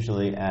Memchet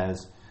usually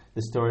as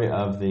the story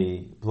of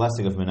the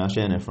blessing of Menashe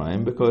and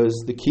Ephraim,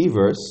 because the key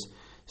verse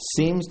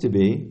seems to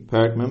be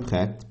Perek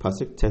Memchet,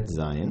 Pasuk Tet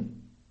Zayin,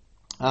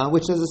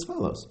 which says as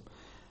follows.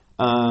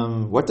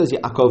 What does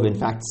Yaakov in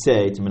fact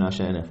say to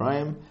Menashe and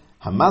Ephraim?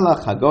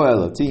 Hamalach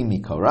hagoel oti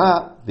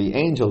mikora, the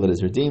angel that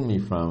has redeemed me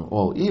from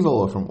all evil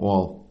or from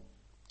all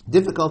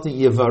difficulty,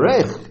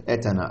 Yevarech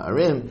et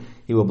ha'na'arim,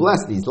 he will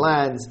bless these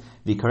lads,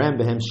 Vikarem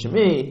behem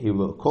shemi, he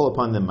will call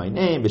upon them my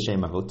name,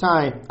 B'shem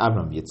avotai,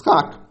 Avram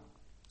Yitzchak,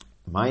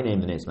 my name,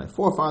 the names of my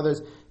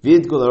forefathers,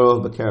 Vidgul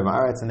arov b'kerev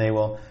haaretz, and they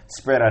will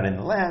spread out in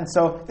the land.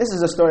 So this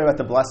is a story about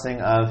the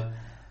blessing of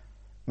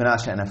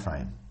Menashe and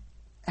Ephraim.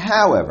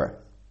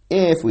 However,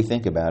 if we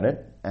think about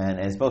it, and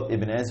as both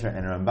Ibn Ezra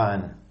and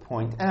Ramban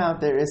point out,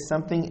 there is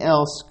something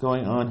else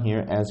going on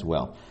here as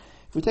well.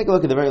 If we take a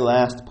look at the very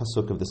last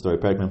pasuk of the story,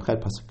 Perek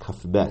Memchet, pasuk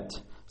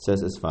Kafbet,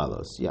 says as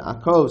follows.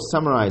 Yaakov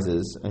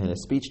summarizes in a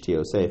speech to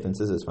Yosef and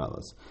says as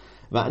follows.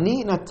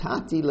 Va'ani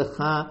natati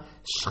lecha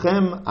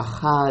shchem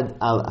achad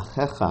al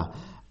achecha.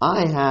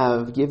 I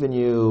have given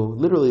you,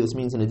 literally this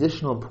means an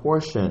additional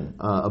portion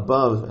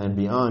above and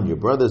beyond your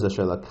brothers,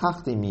 asher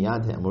lakachti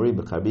miyad ha'amori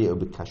b'charbi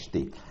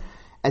u'b'kashti.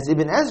 As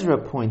Ibn Ezra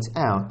points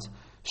out,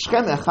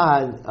 Shchem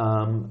Echad,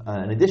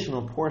 an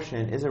additional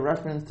portion, is a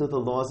reference to the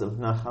laws of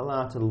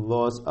Nachala, to the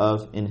laws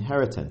of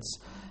inheritance.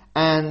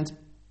 And,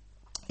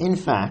 in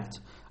fact,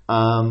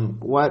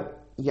 what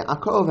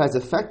Yaakov has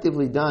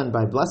effectively done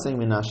by blessing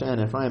Menashe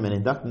and Ephraim and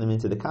inducting them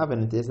into the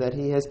covenant is that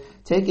he has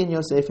taken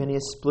Yosef and he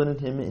has split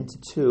him into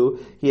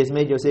two. He has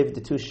made Yosef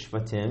into two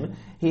Shvatim.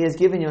 He has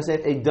given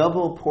Yosef a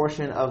double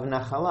portion of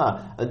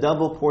Nachala, a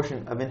double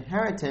portion of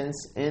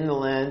inheritance in the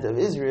land of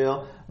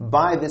Israel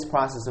by this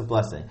process of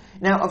blessing.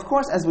 Now, of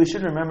course, as we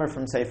should remember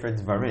from Sefer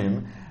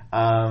Dvarim,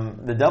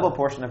 the double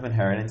portion of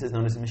inheritance is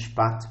known as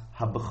Mishpat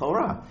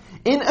HaBechorah.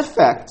 In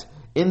effect,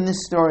 in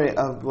this story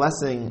of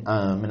blessing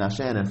Menashe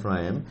and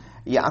Ephraim,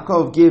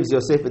 Yaakov gives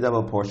Yosef a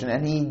double portion,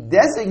 and he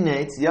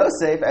designates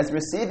Yosef as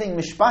receiving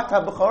Mishpat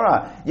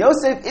HaBechorah.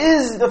 Yosef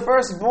is the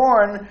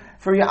firstborn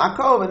for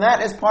Yaakov, and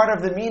that is part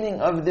of the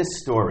meaning of this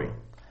story.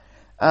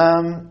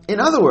 In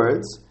other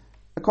words,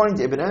 according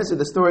to Ibn Ezra,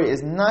 the story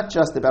is not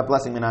just about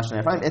blessing Menashe and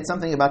Ephraim, it's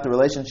something about the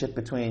relationship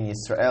between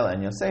Yisrael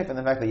and Yosef, and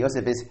the fact that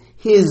Yosef is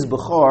his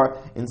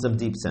Bechor in some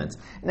deep sense.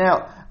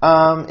 Now,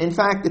 in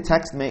fact, the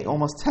text may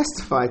almost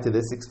testify to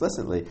this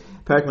explicitly.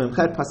 Perek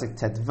Memchet, Pasuk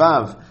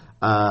Tetvav,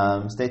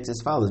 states as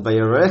follows: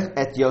 Vayarech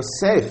et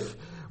Yosef.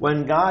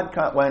 When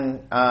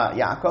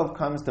Yaakov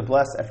comes to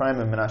bless Ephraim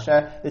and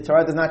Menashe, the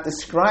Torah does not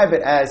describe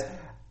it as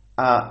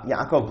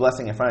Yaakov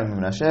blessing Ephraim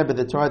and Menashe, but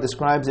the Torah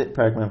describes it,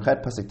 Perek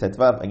Memchet, Pasuk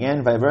Tetvav,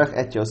 again, Vayarech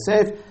et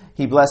Yosef,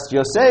 he blessed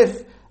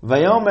Yosef,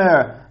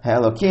 Vayomer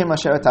Elokim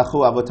asher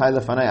tachu avotai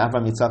lefanai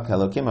Avram Yitzchak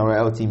Elokim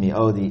areoti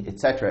miodi,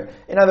 etc.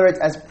 In other words,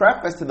 as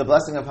preface to the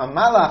blessing of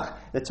Hamalach,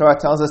 the Torah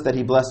tells us that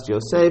he blessed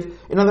Yosef.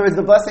 In other words,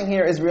 the blessing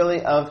here is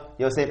really of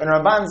Yosef. And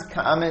Ramban's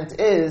comment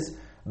is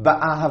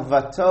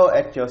ba'ahavato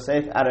et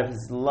Yosef, out of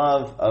his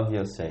love of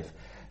Yosef.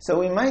 So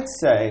we might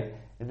say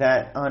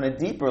that on a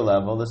deeper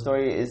level, the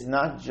story is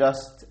not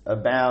just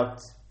about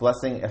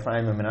blessing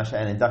Ephraim and Menashe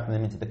and inducting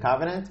them into the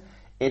covenant.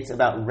 It's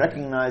about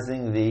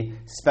recognizing the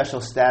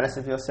special status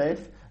of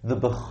Yosef, the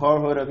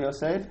Bechorhood of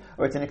Yosef,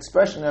 or it's an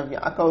expression of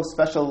Yaakov's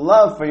special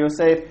love for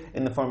Yosef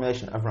in the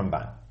formulation of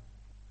Ramban.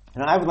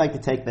 And I would like to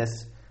take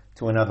this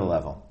to another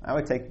level. I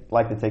would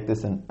like to take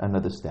this in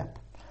another step.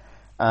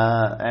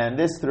 And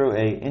this through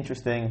an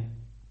interesting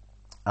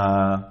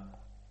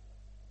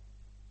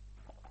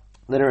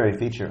literary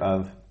feature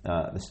of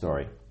the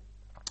story.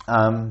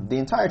 The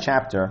entire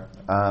chapter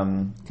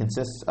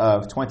consists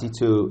of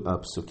 22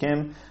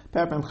 psukim.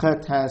 Perek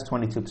Memchet has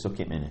 22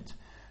 psukim in it.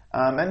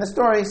 And the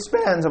story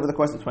spans over the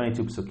course of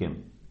 22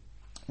 psukim.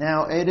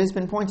 Now, it has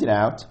been pointed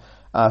out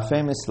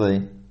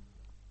famously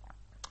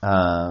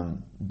by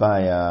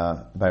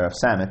Rav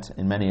Samet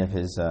in many of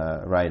his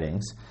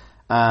writings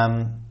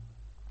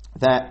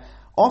that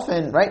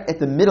often, right at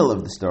the middle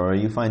of the story,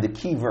 you find a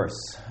key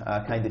verse,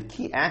 kind of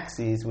key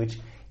axes, which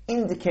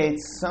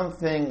indicates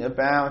something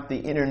about the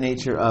inner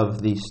nature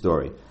of the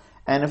story.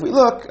 And if we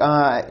look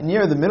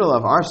near the middle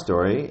of our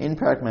story, in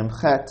Perek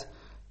Memchet,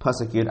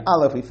 Pasuk Yud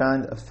Aleph, we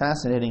found a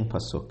fascinating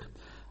pasuk.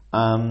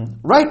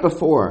 Right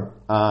before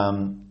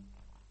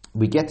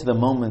we get to the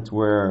moment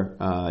where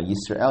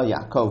Yisrael,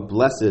 Yaakov,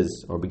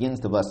 blesses or begins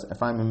to bless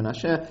Ephraim and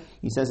Menashe,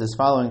 he says as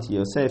following to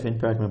Yosef in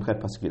Perek Memchet,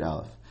 Pasuk Yud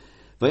Aleph.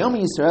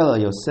 Vayomi Yisrael el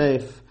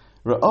Yosef,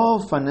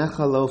 Ra'ov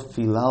fanecha lo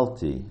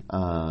filalti.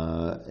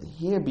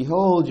 Here,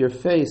 behold your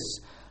face.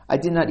 I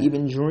did not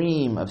even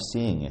dream of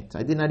seeing it.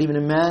 I did not even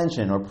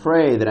imagine or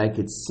pray that I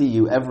could see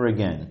you ever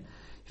again.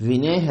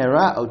 V'nei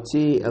hera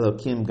oti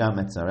Elokim gam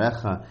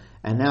etzarecha.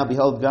 And now,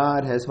 behold,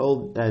 God has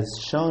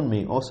shown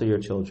me also your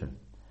children.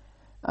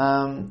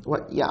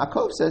 What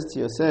Yaakov says to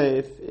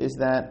Yosef is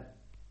that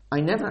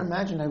I never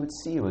imagined I would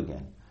see you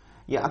again.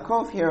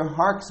 Yaakov here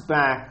harks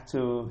back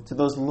to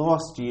those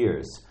lost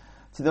years,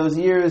 to those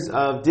years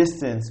of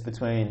distance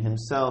between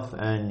himself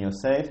and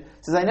Yosef. He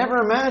says, I never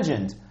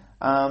imagined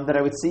that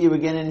I would see you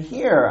again. And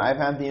here I've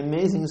had the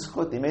amazing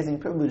zchut, the amazing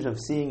privilege of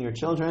seeing your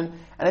children.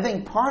 And I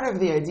think part of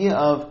the idea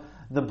of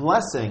the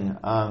blessing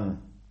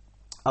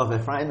of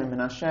Ephraim and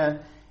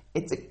Menashe,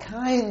 it's a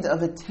kind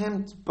of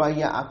attempt by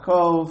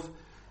Yaakov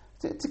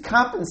to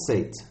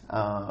compensate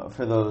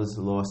for those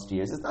lost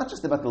years. It's not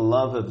just about the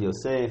love of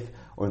Yosef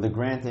or the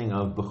granting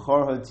of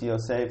Bechorhood to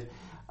Yosef,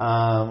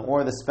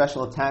 or the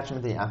special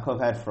attachment that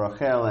Yaakov had for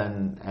Rachel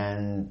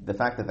and the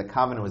fact that the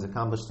covenant was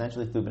accomplished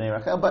essentially through Bnei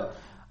Rachel, but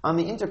on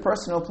the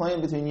interpersonal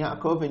plane between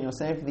Yaakov and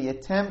Yosef, the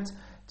attempt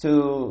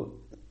to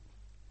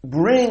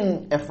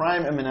bring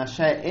Ephraim and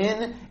Menashe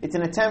in, it's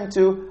an attempt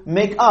to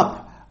make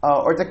up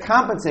or to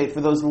compensate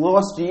for those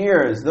lost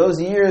years, those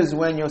years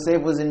when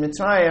Yosef was in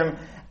Mitzrayim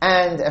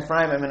and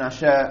Ephraim and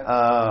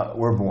Menashe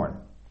were born.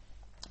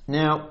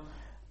 Now,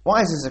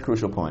 why is this a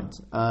crucial point?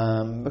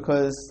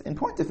 Because in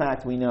point of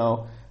fact, we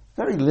know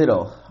very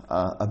little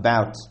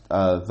about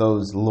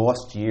those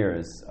lost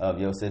years of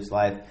Yosef's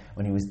life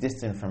when he was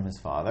distant from his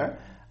father.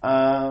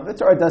 The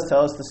Torah does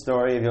tell us the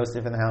story of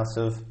Yosef in the house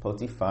of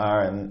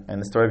Potiphar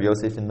and the story of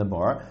Yosef in the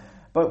bar,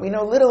 but we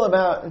know little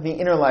about the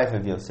inner life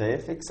of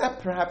Yosef,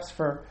 except perhaps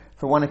for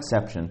one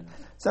exception.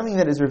 Something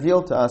that is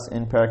revealed to us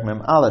in Perek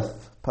Mem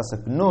Aleph,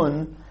 Pasuk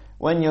Nun,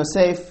 when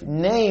Yosef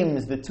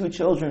names the two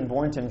children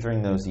born to him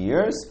during those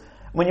years,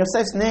 when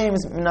Yosef's name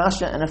is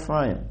Menashe and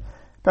Ephraim.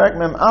 Perek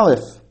Mem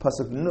Aleph,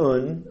 Pasuk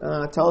Nun,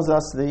 tells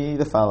us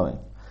the following.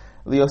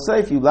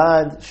 Yosef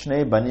yulad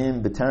shnei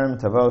banim b'terem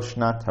tavo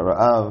shnat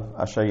hara'av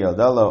asher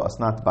yaldalo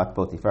asnat bat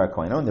Potifar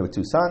kohenon. There were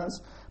two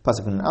sons.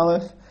 Pasuk Nun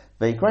Aleph.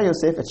 Vayikra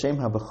Yosef et shem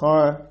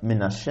ha'bechor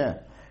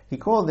Menashe. He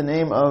called the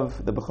name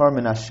of the bechor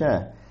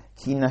Menashe.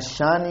 Ki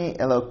nashani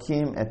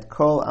Elokim et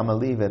kol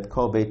amali v'et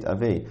kol beit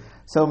avi.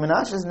 So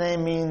Menashe's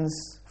name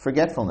means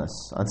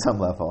forgetfulness on some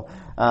level,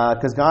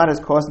 because God has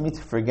caused me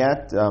to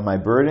forget my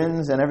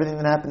burdens and everything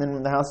that happened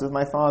in the house of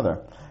my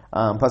father.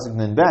 Pasuk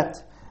Nun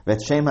Bet. Vet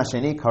Shem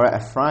Hasheni Kara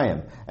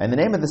Ephraim. And the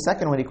name of the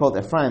second one he called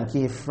Ephraim.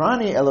 Ki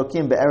Hifrani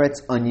Elokim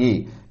Be'eretz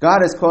Anyi.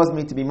 God has caused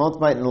me to be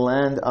multiplied in the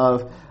land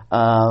of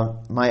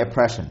my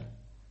oppression.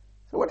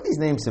 So what do these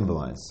names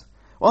symbolize?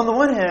 Well, on the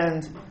one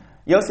hand,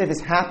 Yosef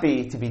is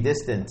happy to be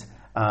distant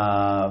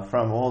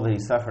from all that he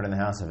suffered in the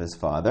house of his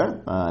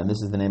father. And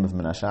this is the name of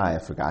Menashe, I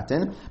have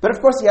forgotten. But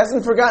of course he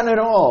hasn't forgotten at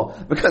all.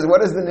 Because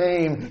what is the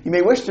name? He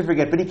may wish to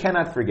forget, but he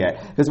cannot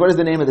forget. Because what is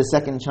the name of the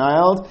second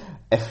child?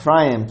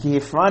 Ephraim. Ki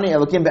Hifrani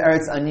Elokim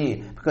Be'eretz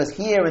Ani. Because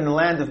here in the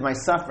land of my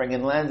suffering,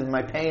 in the land of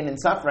my pain and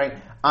suffering,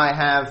 I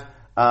have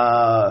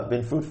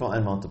been fruitful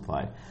and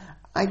multiplied.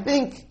 I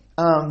think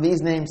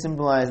these names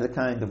symbolize the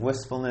kind of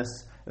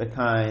wistfulness, the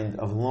kind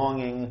of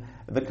longing,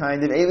 the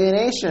kind of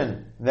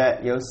alienation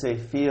that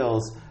Yosef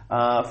feels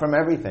from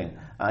everything.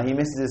 He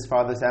misses his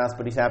father's house,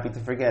 but he's happy to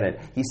forget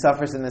it. He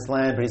suffers in this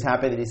land, but he's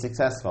happy that he's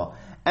successful.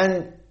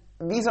 And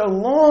these are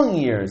long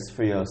years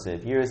for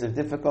Yosef, years of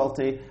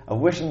difficulty,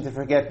 of wishing to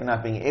forget but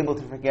not being able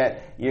to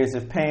forget, years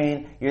of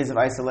pain, years of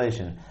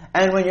isolation.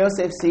 And when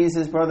Yosef sees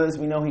his brothers,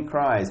 we know he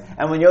cries.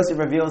 And when Yosef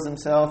reveals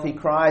himself, he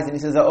cries and he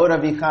says, A'od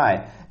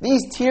Avichai.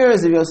 These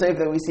tears of Yosef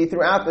that we see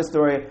throughout the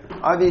story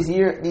are these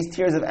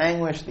tears of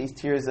anguish, these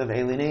tears of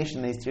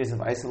alienation, these tears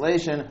of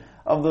isolation,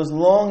 of those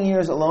long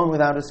years alone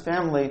without his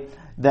family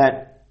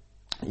that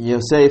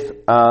Yosef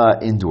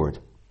endured.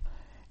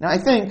 Now I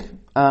think,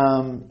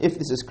 if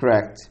this is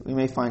correct, we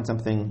may find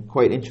something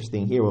quite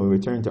interesting here when we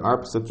return to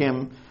our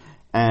Pasukim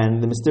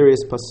and the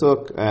mysterious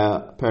Pasuk,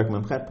 Perek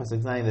Mem Chet,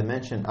 Pasuk Zayin, the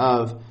mention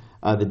of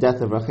the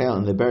death of Rachel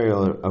and the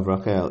burial of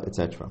Rachel,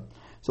 etc.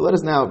 So let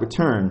us now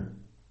return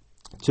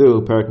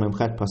to Perek Mem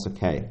Chet, Pasuk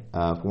Hey,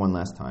 for one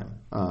last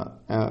time.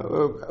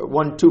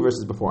 2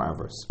 verses before our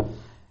verse.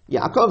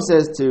 Yaakov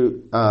says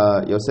to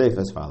Yosef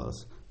as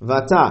follows,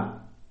 Vata,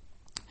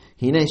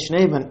 these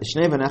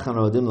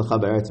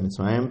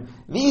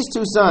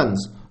two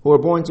sons who were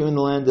born to you in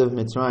the land of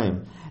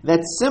Mitzrayim,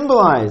 that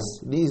symbolize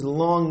these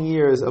long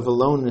years of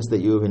aloneness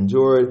that you have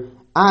endured,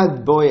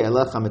 ad boy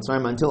elecha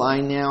Mitzrayim, until I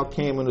now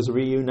came and was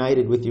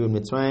reunited with you in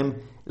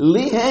Mitzrayim,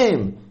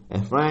 lihem,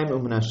 Ephraim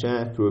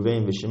Menashe,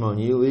 Ruvain v'Shimon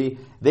Yuli,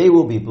 they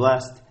will be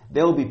blessed,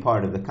 they will be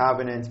part of the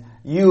covenant.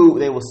 They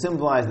will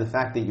symbolize the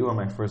fact that you are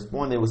my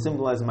firstborn. They will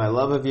symbolize my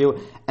love of you.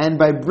 And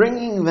by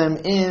bringing them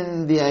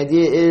in, the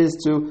idea is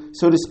to,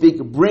 so to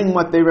speak, bring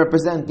what they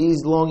represent,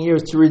 these long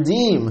years, to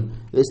redeem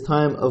this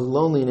time of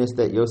loneliness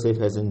that Yosef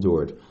has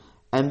endured.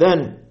 And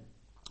then,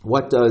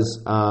 what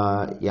does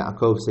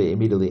Yaakov say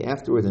immediately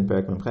afterwards in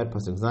Perek Mem Chet,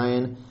 Pasuk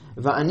Zayin?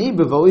 Va'ani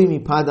b'vo'i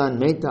mipadan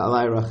meta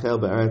alai Rachel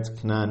be'eretz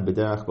Knan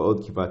b'derech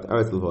ba'od kivat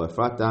eretz l'vo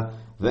Efrata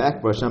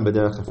ve'ek b'rasham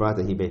b'derech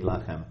Efrata hi beit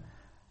lachem.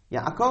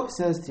 Yaakov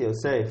says to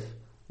Yosef,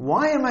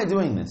 why am I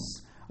doing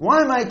this?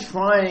 Why am I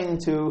trying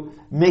to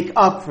make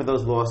up for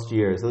those lost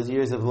years, those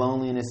years of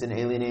loneliness and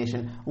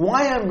alienation?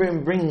 Why am I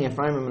bringing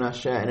Ephraim and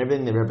Menashe and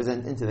everything they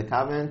represent into the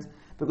covenant?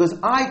 Because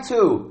I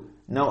too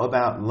know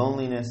about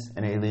loneliness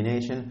and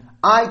alienation.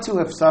 I too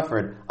have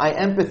suffered. I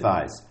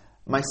empathize.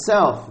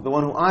 Myself, the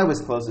one who I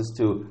was closest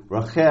to,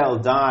 Rachel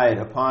died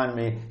upon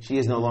me. She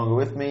is no longer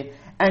with me.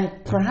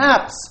 And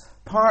perhaps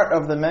part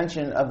of the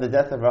mention of the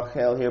death of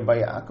Rachel here by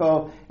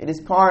Yaakov, it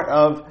is part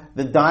of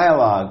the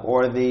dialogue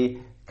or the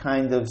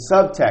kind of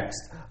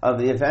subtext of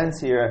the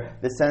events here,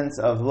 the sense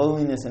of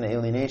loneliness and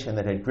alienation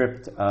that had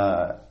gripped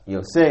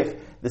Yosef,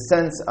 the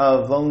sense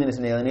of loneliness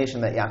and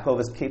alienation that Yaakov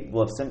is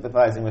capable of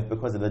sympathizing with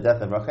because of the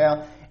death of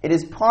Rachel. It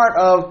is part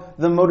of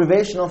the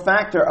motivational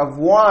factor of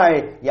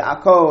why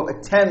Yaakov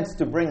attempts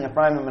to bring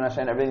Ephraim and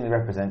Manasseh and everything they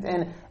represent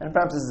in, and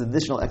perhaps this is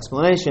additional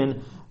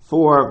explanation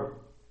for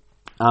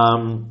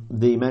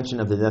the mention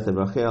of the death of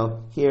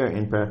Rachel here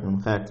in Perek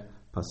Nunhet,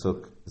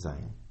 Pasuk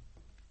Zayin.